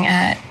looking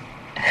at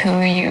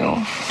who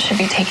you should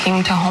be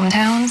taking to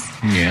hometowns.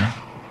 Yeah.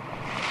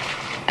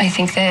 I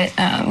think that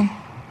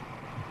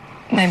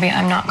maybe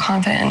I'm not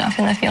confident enough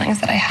in the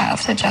feelings that I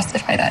have to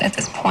justify that at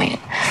this point.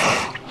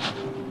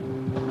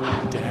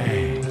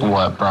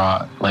 What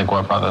brought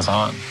this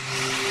on?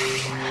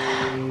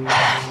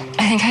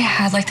 I think I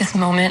had like this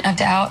moment of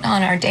doubt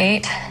on our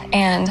date,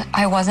 and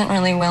I wasn't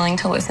really willing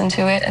to listen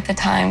to it at the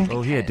time.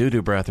 Oh, he had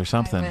doo-doo breath or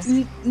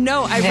something.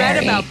 No, I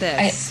read about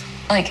this.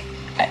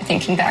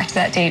 Thinking back to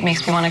that date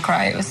makes me want to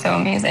cry. It was so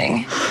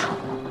amazing.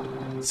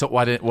 So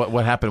what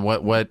happened?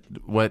 What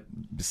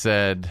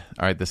said,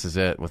 all right, this is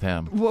it with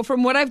him? Well,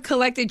 from what I've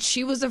collected,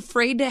 she was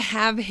afraid to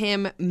have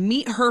him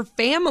meet her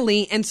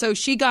family, and so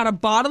she got a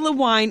bottle of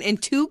wine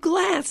and 2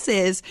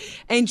 glasses,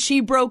 and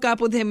she broke up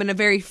with him in a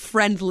very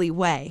friendly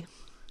way.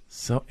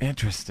 So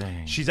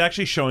interesting. She's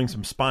actually showing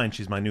some spine.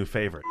 She's my new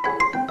favorite.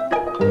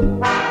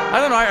 I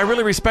don't know. I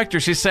really respect her.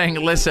 She's saying,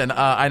 listen,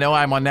 I know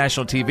I'm on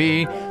national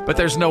TV, but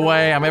there's no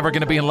way I'm ever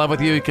going to be in love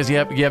with you because you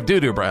have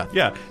doo-doo breath.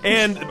 Yeah,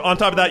 and on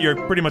top of that,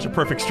 you're pretty much a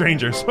perfect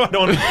stranger, so I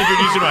don't want to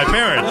introduce you to my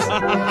parents.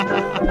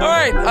 All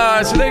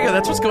right, so there you go.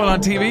 That's what's going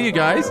on TV, you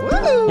guys.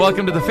 Woo!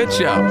 Welcome to the Fitz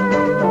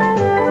Show.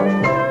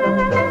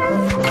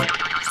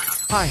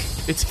 Hi,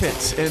 it's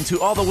Fitz, and to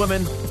all the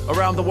women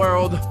around the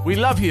world, we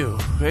love you.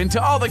 And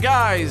to all the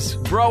guys,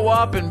 grow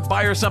up and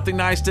buy her something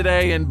nice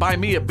today and buy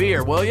me a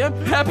beer, will you?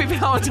 Happy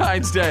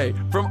Valentine's Day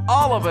from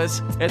all of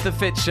us at the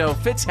Fitz Show.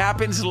 Fitz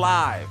happens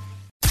live.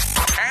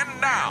 And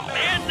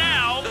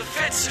now, the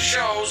Fitz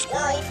Show's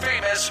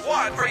world-famous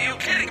What Are You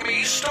Kidding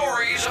Me?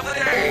 Stories of the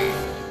Day.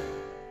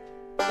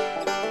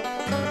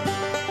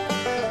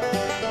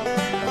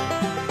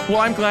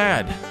 Well, I'm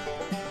glad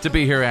to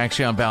be here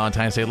actually on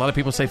Valentine's Day. A lot of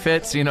people say,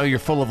 Fitz, you're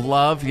full of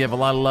love. You have a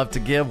lot of love to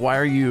give. Why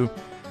are you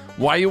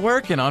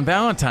working on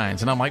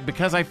Valentine's? And I'm like,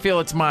 because I feel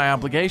it's my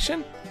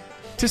obligation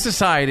to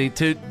society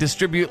to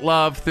distribute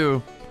love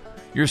through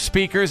your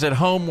speakers at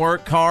home,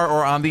 work, car,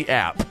 or on the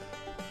app.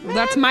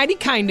 That's mighty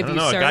kind of you,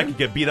 sir. A guy could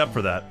get beat up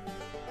for that.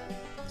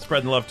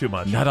 Spreading love too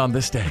much. Not on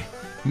this day.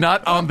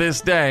 Not on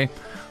this day.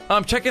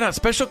 Checking out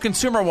special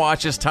consumer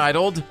watches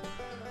titled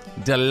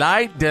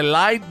Delight,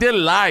 Delight,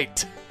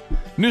 Delight.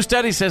 New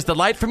study says the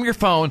light from your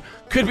phone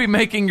could be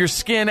making your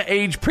skin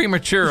age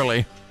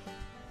prematurely.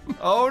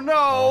 Oh,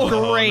 no.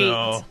 Great.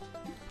 No.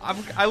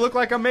 I look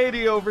like a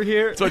matey over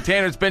here. It's like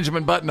Tanner's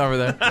Benjamin Button over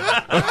there.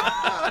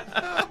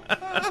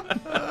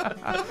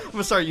 I'm going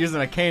to start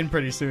using a cane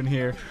pretty soon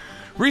here.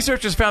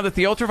 Researchers found that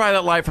the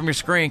ultraviolet light from your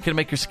screen can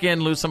make your skin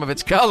lose some of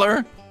its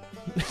color.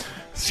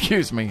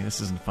 Excuse me,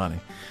 this isn't funny.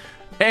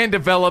 And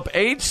develop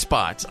age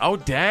spots. Oh,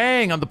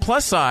 dang. On the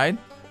plus side,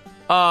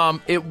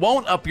 it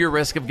won't up your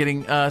risk of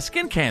getting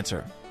skin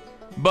cancer.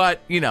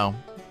 But,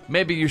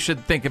 maybe you should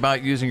think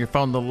about using your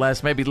phone a little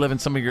less, maybe living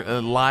some of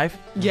your life.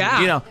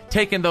 Yeah.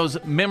 Taking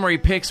those memory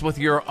pics with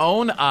your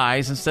own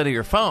eyes instead of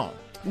your phone.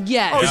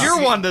 Yes. Oh,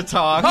 you're one to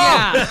talk.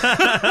 Yeah.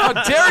 How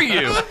dare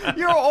you?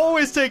 You're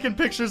always taking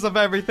pictures of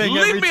everything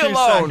Leave every me 2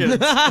 alone.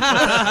 seconds.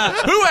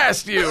 Who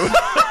asked you?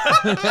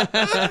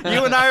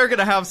 You and I are going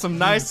to have some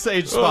nice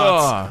age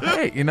spots.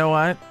 Hey, you know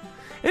what?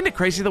 Isn't it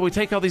crazy that we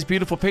take all these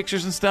beautiful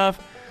pictures and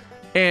stuff,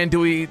 and do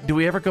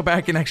we ever go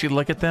back and actually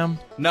look at them?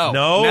 No.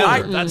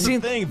 That's the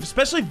thing.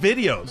 Especially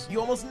videos.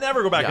 You almost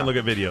never go back and look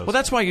at videos. Well,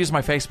 that's why I use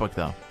my Facebook,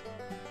 though.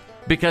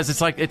 Because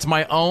it's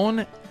my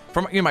own,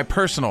 from my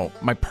personal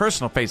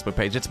Facebook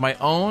page. It's my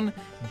own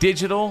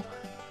digital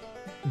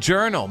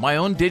journal, my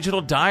own digital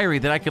diary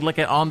that I could look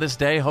at on this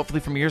day, hopefully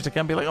from years to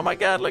come, be like, oh my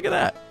God, look at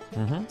that.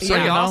 Mm-hmm. So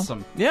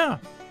awesome. Yeah.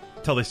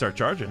 Until they start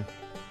charging.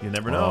 You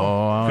never know.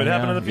 Oh, Could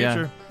happen in the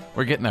future. Yeah.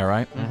 We're getting there,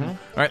 right? Mm-hmm. All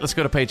right, let's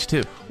go to page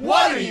 2.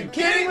 What, are you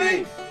kidding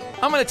me?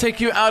 I'm going to take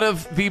you out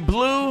of the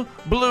blue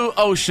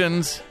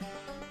oceans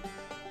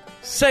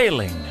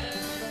sailing.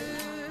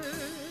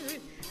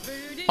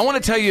 I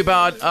want to tell you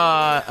about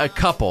a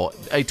couple,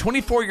 a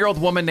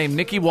 24-year-old woman named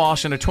Nikki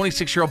Walsh and a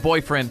 26-year-old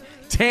boyfriend,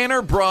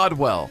 Tanner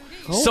Broadwell.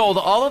 Sold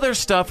all of their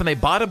stuff and they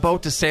bought a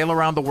boat to sail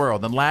around the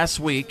world. And last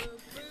week,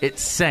 it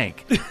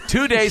sank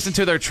 2 days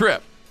into their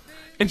trip.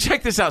 And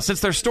check this out.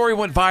 Since their story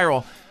went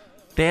viral,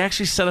 they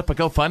actually set up a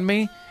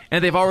GoFundMe,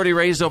 and they've already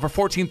raised over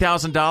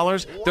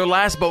 $14,000. Their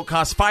last boat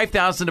cost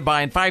 $5,000 to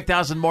buy and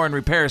 $5,000 more in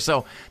repairs.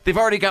 So they've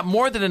already got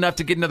more than enough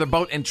to get another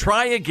boat and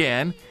try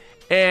again.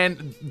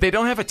 And they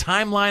don't have a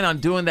timeline on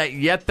doing that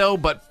yet, though,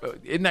 but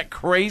isn't that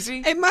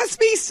crazy? It must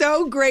be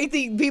so great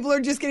that people are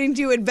just getting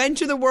to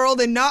adventure the world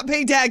and not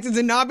pay taxes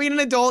and not being an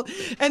adult,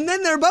 and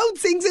then their boat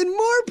sinks and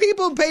more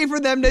people pay for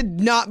them to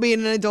not be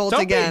an adult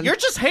again. You're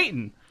just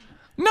hating.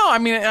 No, I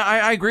mean,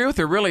 I agree with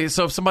her, really.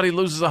 So if somebody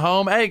loses a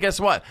home, hey, guess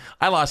what?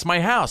 I lost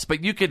my house,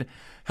 but you could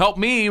help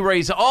me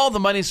raise all the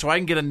money so I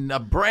can get a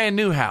brand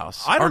new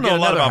house. I don't know a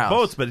lot about house.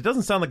 boats, but it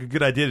doesn't sound like a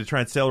good idea to try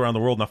and sail around the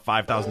world in a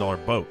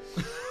 $5,000 boat.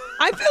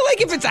 I feel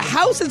like if it's a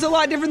house, it's a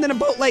lot different than a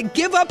boat. Like,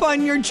 give up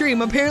on your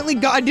dream. Apparently,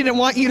 God didn't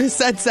want you to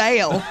set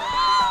sail.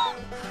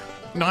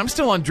 No, I'm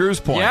still on Drew's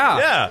point.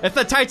 Yeah. If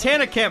the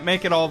Titanic can't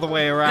make it all the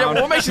way around. Yeah,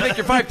 well, what makes you think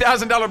your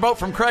 $5,000 boat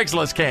from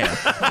Craigslist can?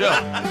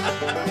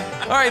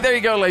 All right, there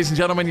you go, ladies and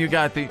gentlemen. You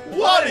got the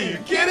What are you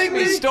kidding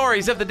me?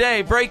 stories of the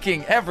day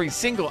breaking every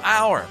single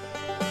hour.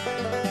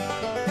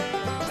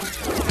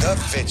 The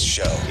Fitz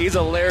Show. He's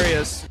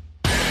hilarious.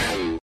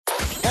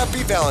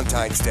 Happy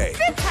Valentine's Day.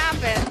 It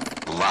happened.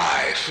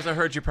 Live. Because I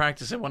heard you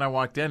practice it when I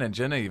walked in, and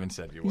Jenna even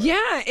said you were.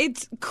 Yeah,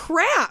 it's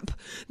crap.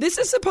 This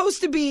is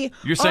supposed to be.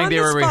 You're saying on they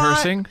the were spot.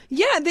 rehearsing?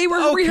 Yeah, they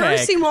were Okay.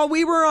 rehearsing while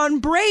we were on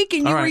break,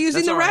 and you All were right,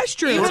 using that's the all right.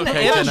 restroom. It's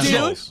okay,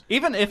 Jenna.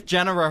 Even if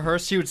Jenna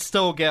rehearsed, you would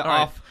still get All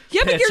right. off.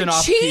 Yeah, but pitch you're and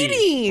off key.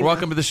 cheating.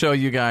 Welcome to the show,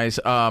 you guys.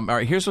 All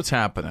right, here's what's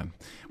happening.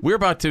 We're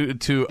about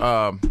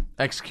to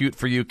execute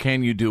for you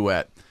Can You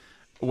Duet,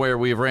 where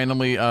we have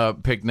randomly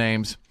picked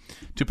names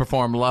to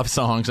perform love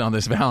songs on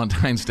this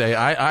Valentine's Day.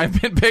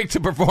 I've been picked to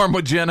perform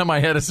with Jenna, my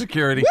head of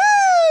security,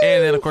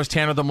 and then, of course,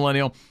 Tanner the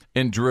Millennial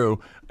and Drew.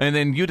 And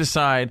then you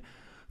decide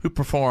who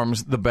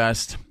performs the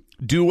best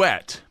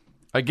duet.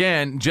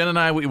 Again, Jen and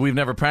I, we've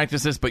never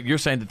practiced this, but you're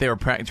saying that they were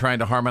trying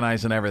to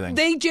harmonize and everything.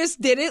 They just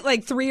did it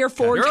like 3 or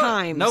 4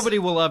 times. Nobody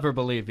will ever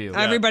believe you.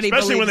 Everybody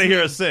Especially when they believes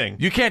hear us sing.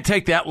 You can't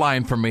take that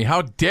line from me.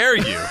 How dare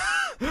you?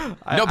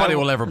 Nobody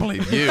will ever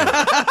believe you.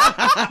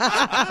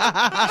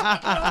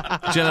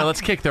 Jenna,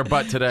 let's kick their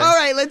butt today. All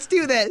right, let's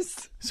do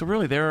this. So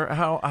really,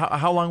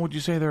 how long would you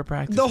say they were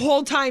practicing? The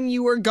whole time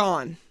you were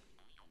gone.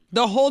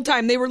 The whole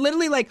time. They were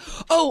literally like,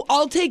 oh,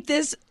 I'll take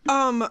this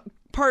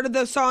part of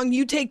the song.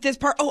 You take this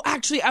part. Oh,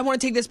 actually, I want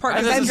to take this part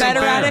because I'm better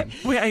at it.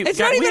 It's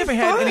not even haven't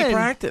fun. had any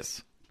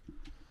practice.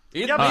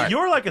 Yeah, but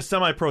you're like a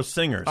semi-pro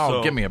singer. Oh,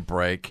 so. give me a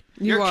break.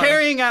 You're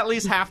carrying at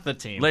least half the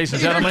team. Ladies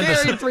and gentlemen,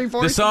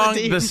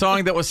 the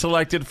song that was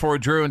selected for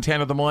Drew and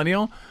Tanner the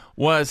Millennial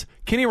was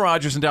Kenny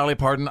Rogers and Dolly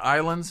Parton,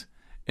 Islands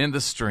in the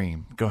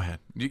Stream. Go ahead.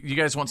 You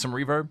guys want some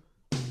reverb?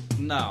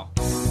 No.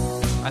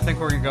 I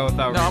think we're going to go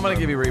without No, I'm going to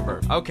give you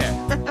reverb. Okay.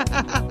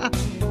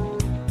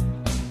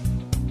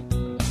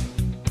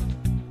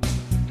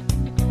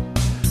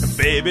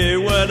 Baby,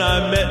 when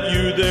I met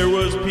you, there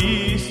was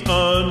peace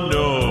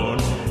unknown.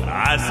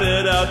 I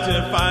set out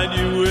to find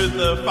you with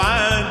a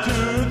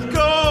fine-tooth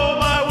comb.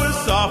 I was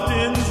soft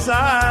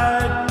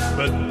inside,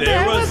 but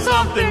there was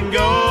something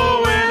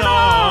going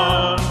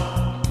on.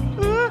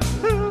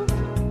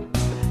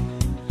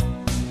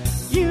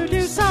 You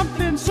do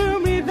something to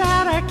me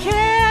that I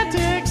can't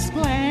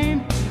explain.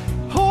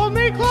 Hold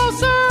me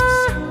closer,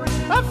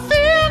 I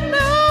feel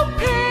no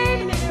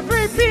pain.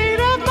 Every beat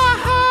of my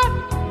heart,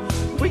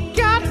 we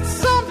got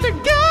something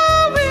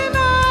going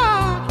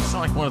on. You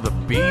sound like one of the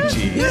Bee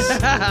Gees.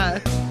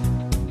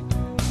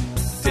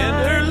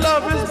 Tender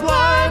love is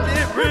blind,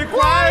 it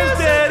requires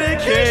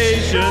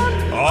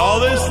dedication. All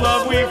this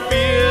love we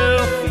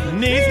feel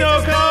needs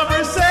no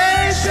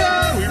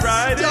conversation. We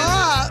ride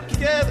it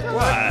together.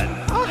 What?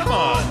 Come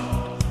on.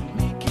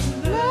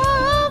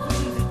 Love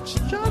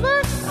each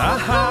other.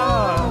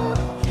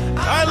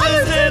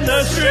 Islands in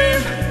the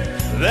stream,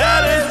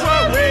 that is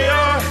what we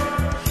are.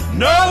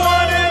 No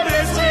one in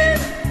between.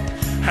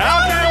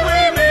 How can we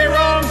be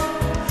wrong?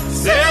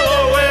 Sail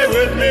away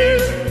with me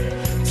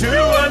to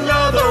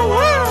another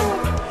world,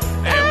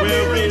 and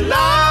we'll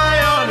rely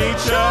on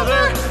each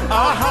other.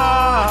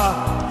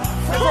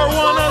 For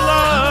one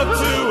love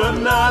to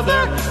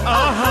another.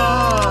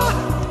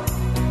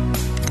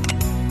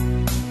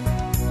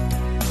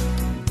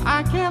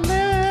 I can't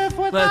live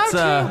without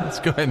Let's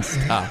go ahead and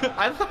stop.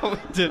 I thought we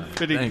did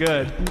pretty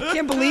good. I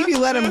can't believe you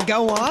let him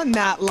go on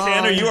that long.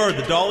 Tanner, you are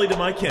the Dolly to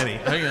my Kenny.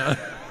 Hang on.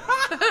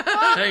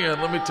 Hang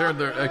on. Let me turn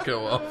their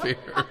echo off here.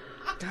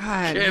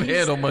 God, Can't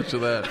handle much of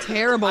that.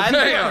 Terrible.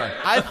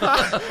 I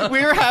thought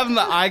we were having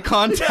the eye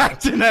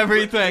contact and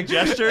everything.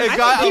 Gesture? It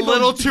got a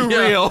little too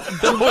real.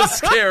 That was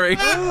scary.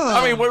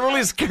 I mean, what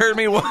really scared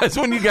me was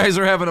when you guys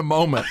were having a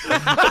moment. We really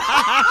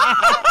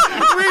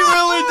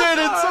did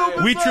it.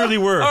 So We truly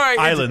were. All right,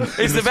 Islands.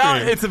 It's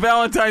the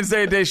Valentine's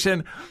Day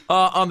edition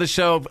on the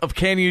show of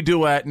Can You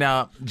Duet.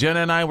 Now,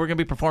 Jenna and I, we're going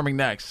to be performing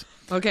next.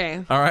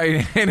 Okay. All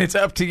right, and it's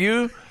up to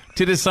you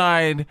to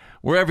decide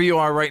wherever you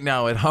are right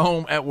now, at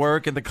home, at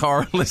work, in the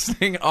car,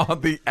 listening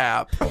on the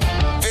app.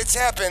 Fitz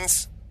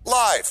happens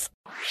live.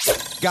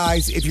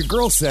 Guys, if your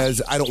girl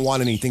says, I don't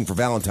want anything for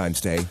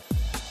Valentine's Day,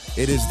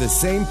 it is the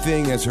same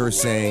thing as her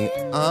saying,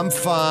 I'm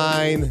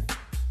fine.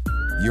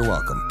 You're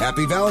welcome.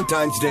 Happy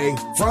Valentine's Day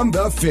from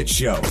The Fitz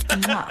Show.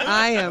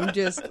 I am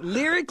just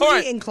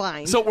lyrically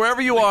inclined. So wherever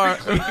you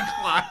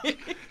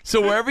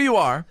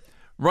are,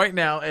 right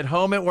now, at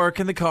home, at work,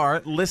 in the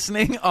car,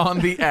 listening on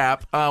the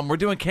app, we're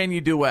doing Can You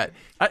Duet.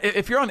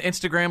 If you're on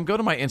Instagram, go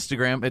to my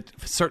Instagram.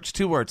 Search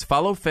 2 words.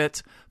 Follow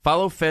Fitz,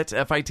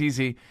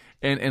 F-I-T-Z,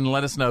 and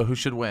let us know who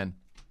should win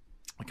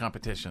the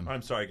competition.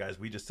 I'm sorry, guys.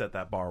 We just set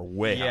that bar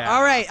way high.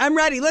 All right, I'm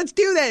ready. Let's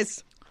do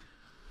this.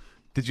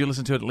 Did you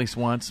listen to it at least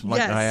once, like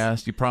Yes. I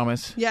asked? You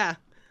promise? Yeah.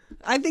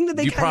 I think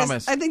that You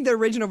promise. I think the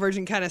original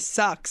version kind of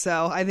sucks,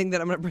 so I think that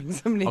I'm going to bring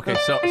somebody Okay,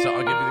 else. so I'll give you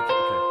the... Okay.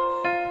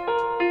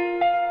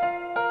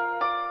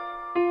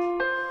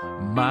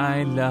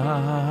 My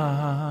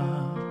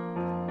love,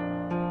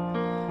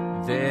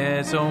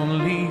 There's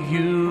only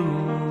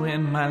you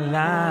in my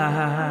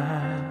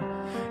life,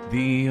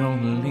 the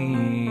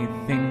only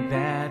thing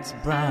that's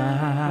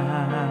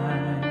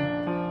bright.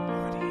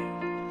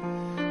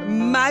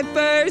 My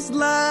first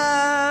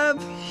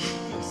love,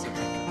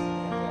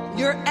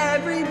 you're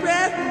every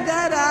breath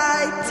that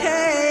I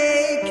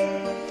take,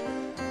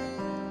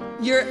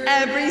 you're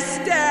every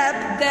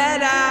step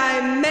that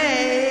I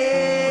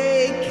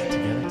make,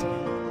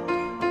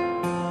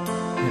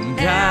 and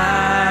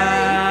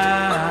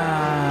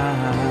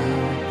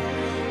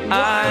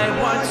I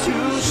want to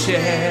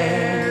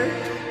share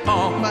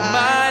all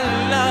my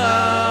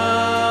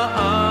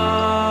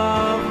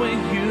love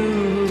with you.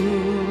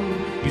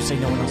 You say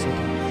no one else will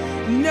do.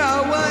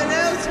 No one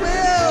else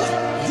will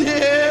do.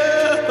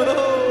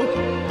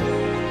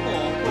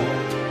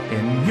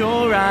 In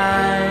your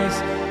eyes,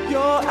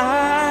 your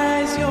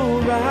eyes,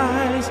 your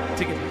eyes.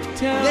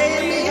 Tell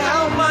me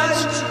how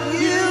much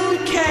you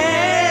care.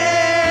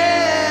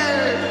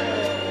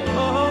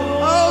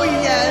 Oh,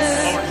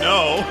 yes. Oh,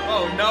 no.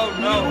 Oh, no,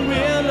 no. You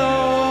will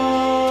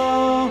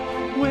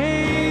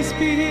always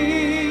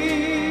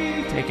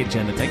be. Take it,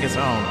 Jenna. Take us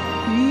home.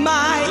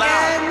 My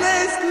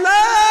endless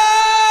love.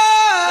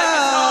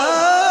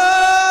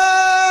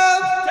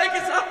 Take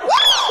us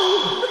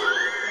home.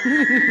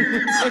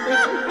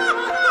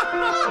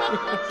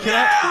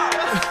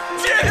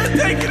 Jenna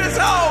taking us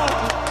home.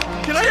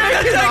 Can I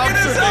make an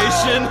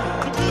observation?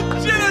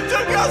 Jenna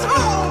took us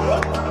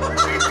home.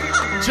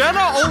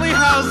 Jenna only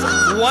has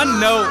one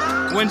note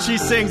when she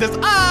sings. It's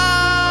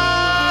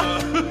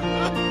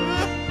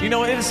You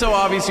know, it is so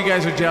obvious you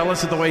guys are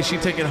jealous of the way she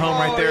took it home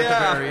right there at the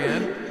very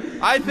end.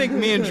 I think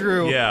me and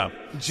Drew Jenna,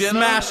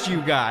 smashed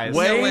you guys.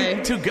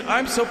 Way to go.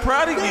 I'm so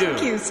proud of you.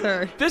 Thank you,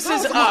 sir. This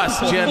is us,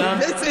 Jenna.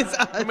 This is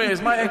us. I mean,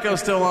 is my echo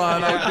still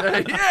on?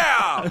 Okay.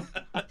 Yeah.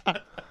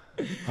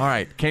 All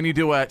right. Can you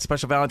do a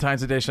special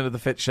Valentine's edition of the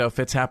Fitz Show?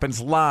 Fitz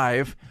happens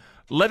live.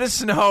 Let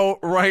us know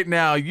right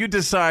now. You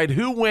decide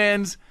who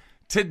wins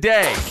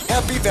today.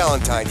 Happy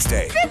Valentine's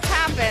Day. Fitz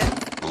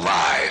happens.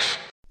 Live.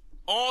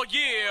 Oh,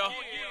 yeah.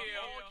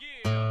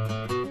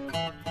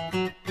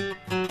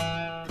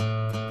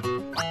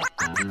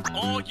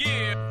 Oh,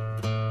 yeah.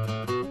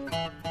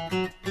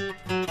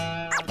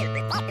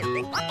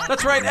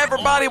 That's right,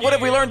 everybody. What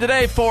have we learned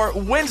today for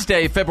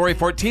Wednesday, February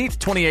 14th,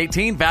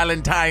 2018,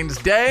 Valentine's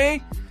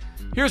Day?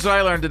 Here's what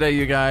I learned today,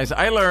 you guys.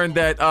 I learned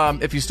that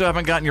if you still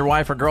haven't gotten your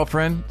wife or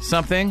girlfriend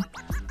something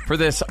for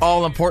this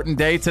all-important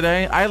day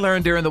today, I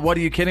learned during the What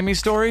Are You Kidding Me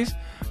stories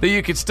that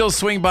you could still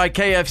swing by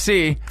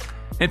KFC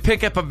and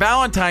pick up a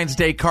Valentine's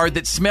Day card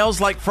that smells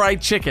like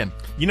fried chicken.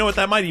 You know what?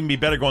 That might even be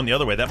better going the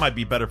other way. That might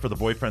be better for the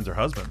boyfriends or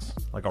husbands.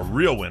 Like a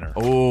real winner.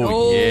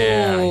 Oh.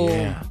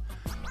 Yeah.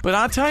 But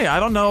I'll tell you, I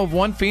don't know of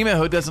one female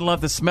who doesn't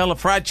love the smell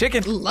of fried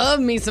chicken. Love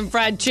me some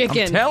fried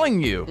chicken. I'm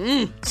telling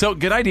you. So,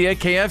 good idea,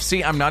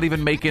 KFC. I'm not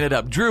even making it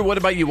up. Drew, what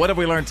about you? What have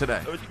we learned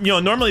today? You know,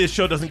 normally this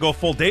show doesn't go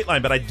full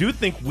Dateline, but I do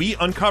think we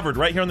uncovered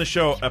right here on the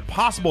show a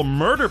possible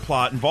murder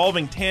plot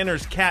involving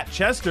Tanner's cat,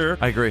 Chester.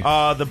 I agree.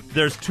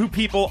 There's 2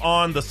 people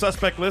on the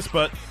suspect list,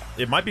 but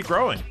it might be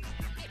growing.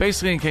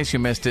 Basically, in case you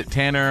missed it,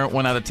 Tanner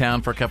went out of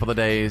town for a couple of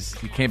days.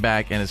 He came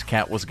back, and his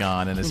cat was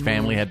gone, and his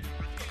family had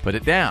put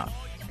it down.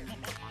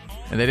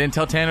 And they didn't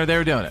tell Tanner they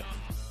were doing it.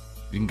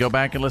 You can go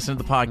back and listen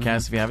to the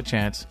podcast if you have a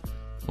chance.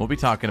 We'll be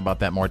talking about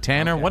that more.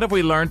 Tanner, what have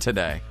we learned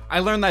today? I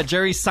learned that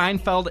Jerry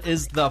Seinfeld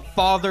is the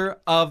father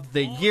of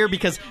the year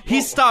because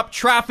he stopped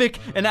traffic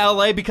in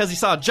L.A. because he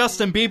saw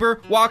Justin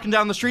Bieber walking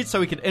down the street so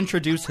he could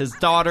introduce his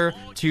daughter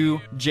to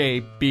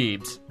Jay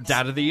Biebs.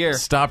 Dad of the year.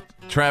 Stopped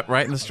trap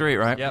right in the street,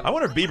 right? Yep. I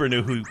wonder if Bieber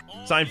knew who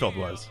Seinfeld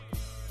was.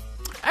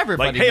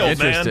 Everybody like, hey, knows.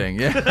 old Interesting.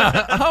 man.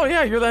 Yeah. Oh,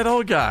 yeah, you're that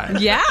old guy.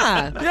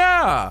 Yeah.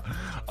 Yeah.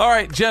 All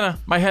right, Jenna,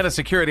 my head of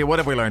security, what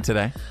have we learned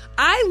today?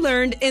 I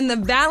learned in the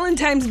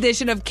Valentine's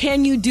edition of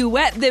Can You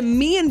Duet that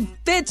me and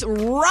Fitz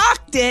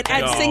rocked it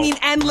at singing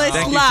Endless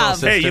Thank you, Love.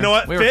 Soul Hey, you know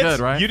what? We were Fitz, good,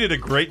 right? you did a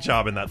great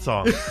job in that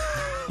song.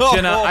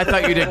 Jenna, I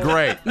thought you did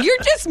great. You're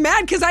just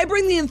mad because I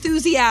bring the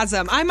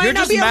enthusiasm. I might You're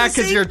not just be able mad to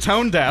sing. because you're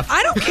tone deaf.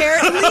 I don't care.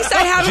 At least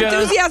I have Jenna,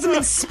 enthusiasm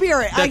and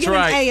spirit. I That's get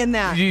right. an A in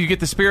that. You get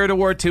the Spirit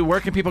Award, too.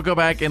 Where can people go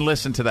back and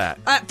listen to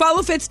that?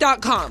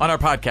 FollowFitz.com. On our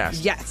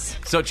podcast. Yes.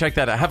 So check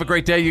that out. Have a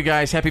great day, you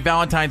guys. Happy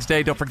Valentine's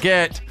Day. Don't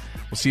forget,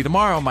 we'll see you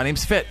tomorrow. My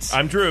name's Fitz.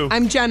 I'm Drew.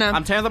 I'm Jenna.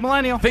 I'm Tanner the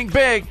Millennial. Think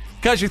big,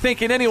 because you're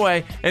thinking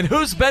anyway. And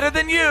who's better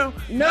than you?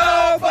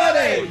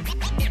 Nobody!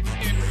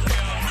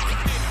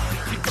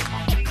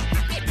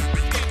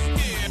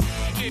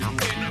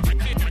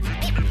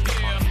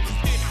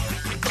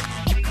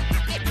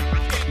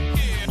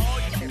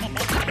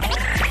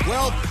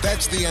 Well,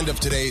 that's the end of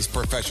today's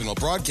professional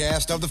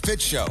broadcast of The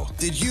Fitz Show.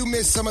 Did you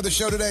miss some of the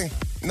show today?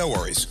 No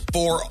worries.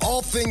 For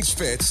all things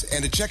Fitz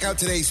and to check out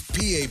today's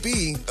PAB,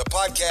 the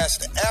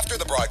podcast after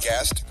the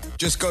broadcast,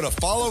 just go to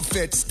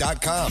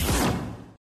followfitz.com.